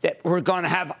companies that were going to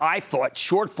have, I thought,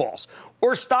 shortfalls,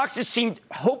 or stocks that seemed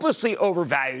hopelessly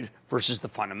overvalued versus the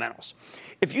fundamentals.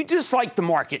 If you dislike the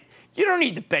market, you don't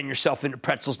need to bend yourself into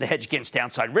pretzels to hedge against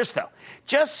downside risk, though.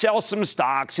 Just sell some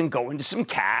stocks and go into some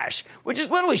cash, which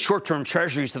is literally short-term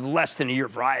treasuries of the less-than-a-year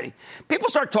variety. People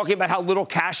start talking about how little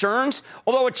cash earns,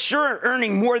 although it's sure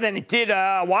earning more than it did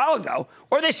a while ago.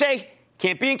 Or they say,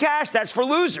 can't be in cash, that's for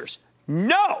losers.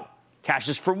 No, cash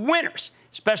is for winners,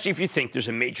 especially if you think there's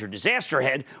a major disaster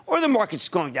ahead or the market's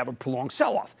going to have a prolonged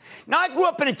sell-off. Now, I grew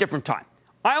up in a different time.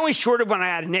 I only shorted when I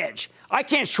had an edge. I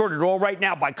can't short at all right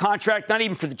now by contract, not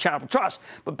even for the charitable trust.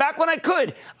 But back when I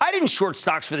could, I didn't short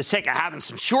stocks for the sake of having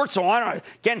some shorts on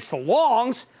against the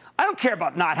longs. I don't care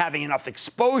about not having enough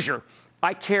exposure.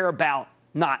 I care about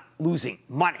not losing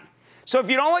money. So if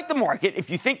you don't like the market, if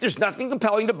you think there's nothing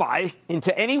compelling to buy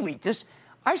into any weakness,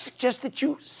 I suggest that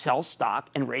you sell stock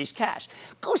and raise cash.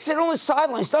 Go sit on the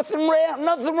sidelines. Nothing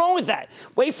wrong with that.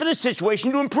 Wait for the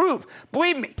situation to improve.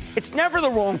 Believe me, it's never the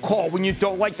wrong call when you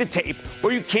don't like the tape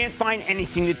or you can't find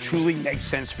anything that truly makes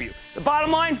sense for you. The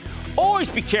bottom line, always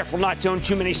be careful not to own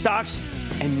too many stocks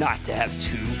and not to have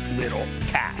too little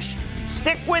cash.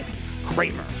 Stick with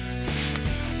Cramer.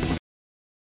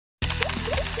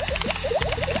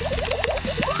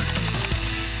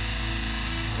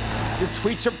 Your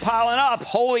tweets are piling up.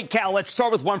 Holy cow. Let's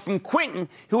start with one from Quentin,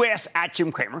 who asked at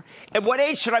Jim Cramer, at what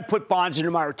age should I put bonds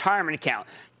into my retirement account?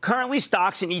 Currently,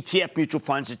 stocks and ETF mutual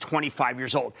funds at 25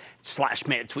 years old,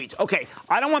 /mad tweets. Okay,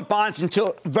 I don't want bonds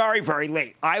until very, very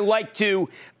late. I like to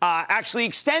actually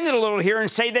extend it a little here and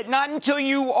say that not until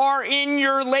you are in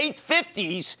your late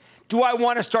 50s do I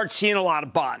want to start seeing a lot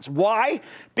of bonds. Why?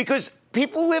 Because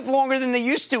people live longer than they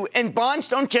used to, and bonds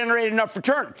don't generate enough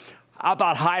return. How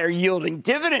about higher yielding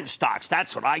dividend stocks?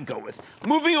 That's what I go with.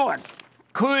 Moving on.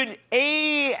 Could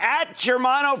at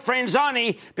Germano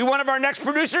Franzani be one of our next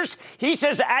producers? He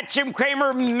says at Jim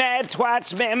Cramer, mad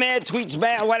twats, mad tweets,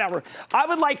 mad whatever. I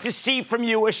would like to see from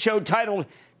you a show titled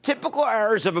Typical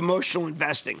Errors of Emotional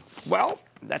Investing. Well,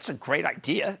 that's a great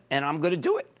idea, and I'm going to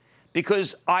do it.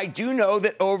 Because I do know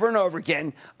that over and over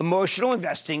again, emotional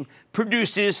investing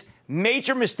produces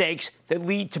major mistakes that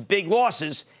lead to big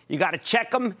losses. You got to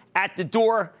check them at the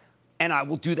door, and I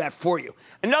will do that for you.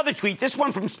 Another tweet, this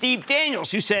one from Steve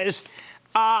Daniels, who says,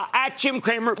 at Jim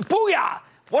Cramer, booyah!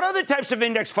 What other types of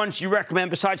index funds do you recommend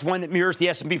besides one that mirrors the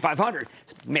S&P 500?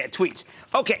 Mad tweets.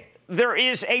 Okay, there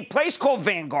is a place called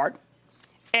Vanguard,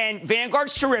 and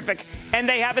Vanguard's terrific, and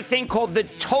they have a thing called the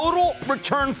Total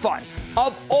Return Fund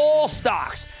of all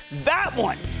stocks. That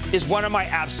one is one of my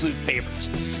absolute favorites.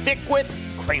 Stick with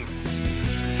Cramer.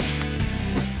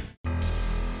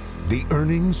 The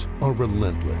earnings are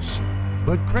relentless,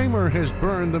 but Cramer has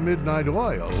burned the midnight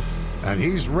oil, and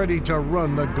he's ready to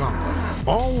run the gauntlet.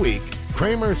 All week,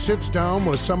 Cramer sits down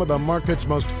with some of the market's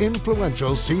most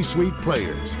influential C-suite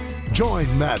players.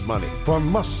 Join Mad Money for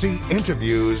must-see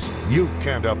interviews you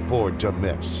can't afford to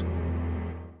miss.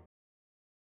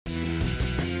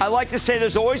 I like to say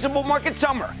there's always a bull market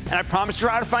somewhere, and I promise to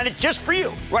try to find it just for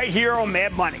you right here on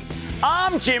Mad Money.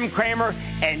 I'm Jim Cramer,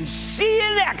 and see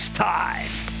you next time.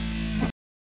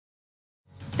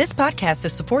 This podcast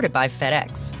is supported by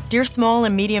FedEx. Dear small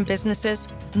and medium businesses,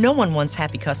 no one wants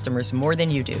happy customers more than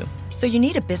you do. So you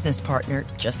need a business partner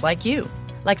just like you.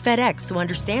 Like FedEx, who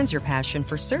understands your passion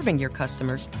for serving your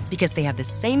customers because they have the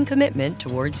same commitment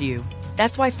towards you.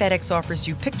 That's why FedEx offers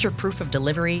you picture proof of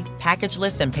delivery,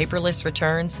 packageless and paperless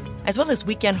returns, as well as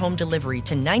weekend home delivery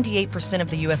to 98% of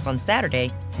the U.S. on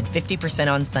Saturday and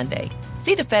 50% on Sunday.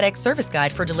 See the FedEx service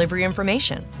guide for delivery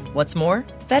information. What's more,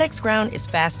 FedEx Ground is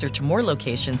faster to more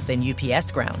locations than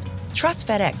UPS Ground. Trust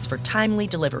FedEx for timely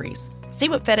deliveries. See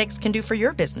what FedEx can do for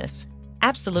your business.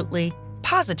 Absolutely,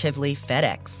 positively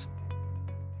FedEx.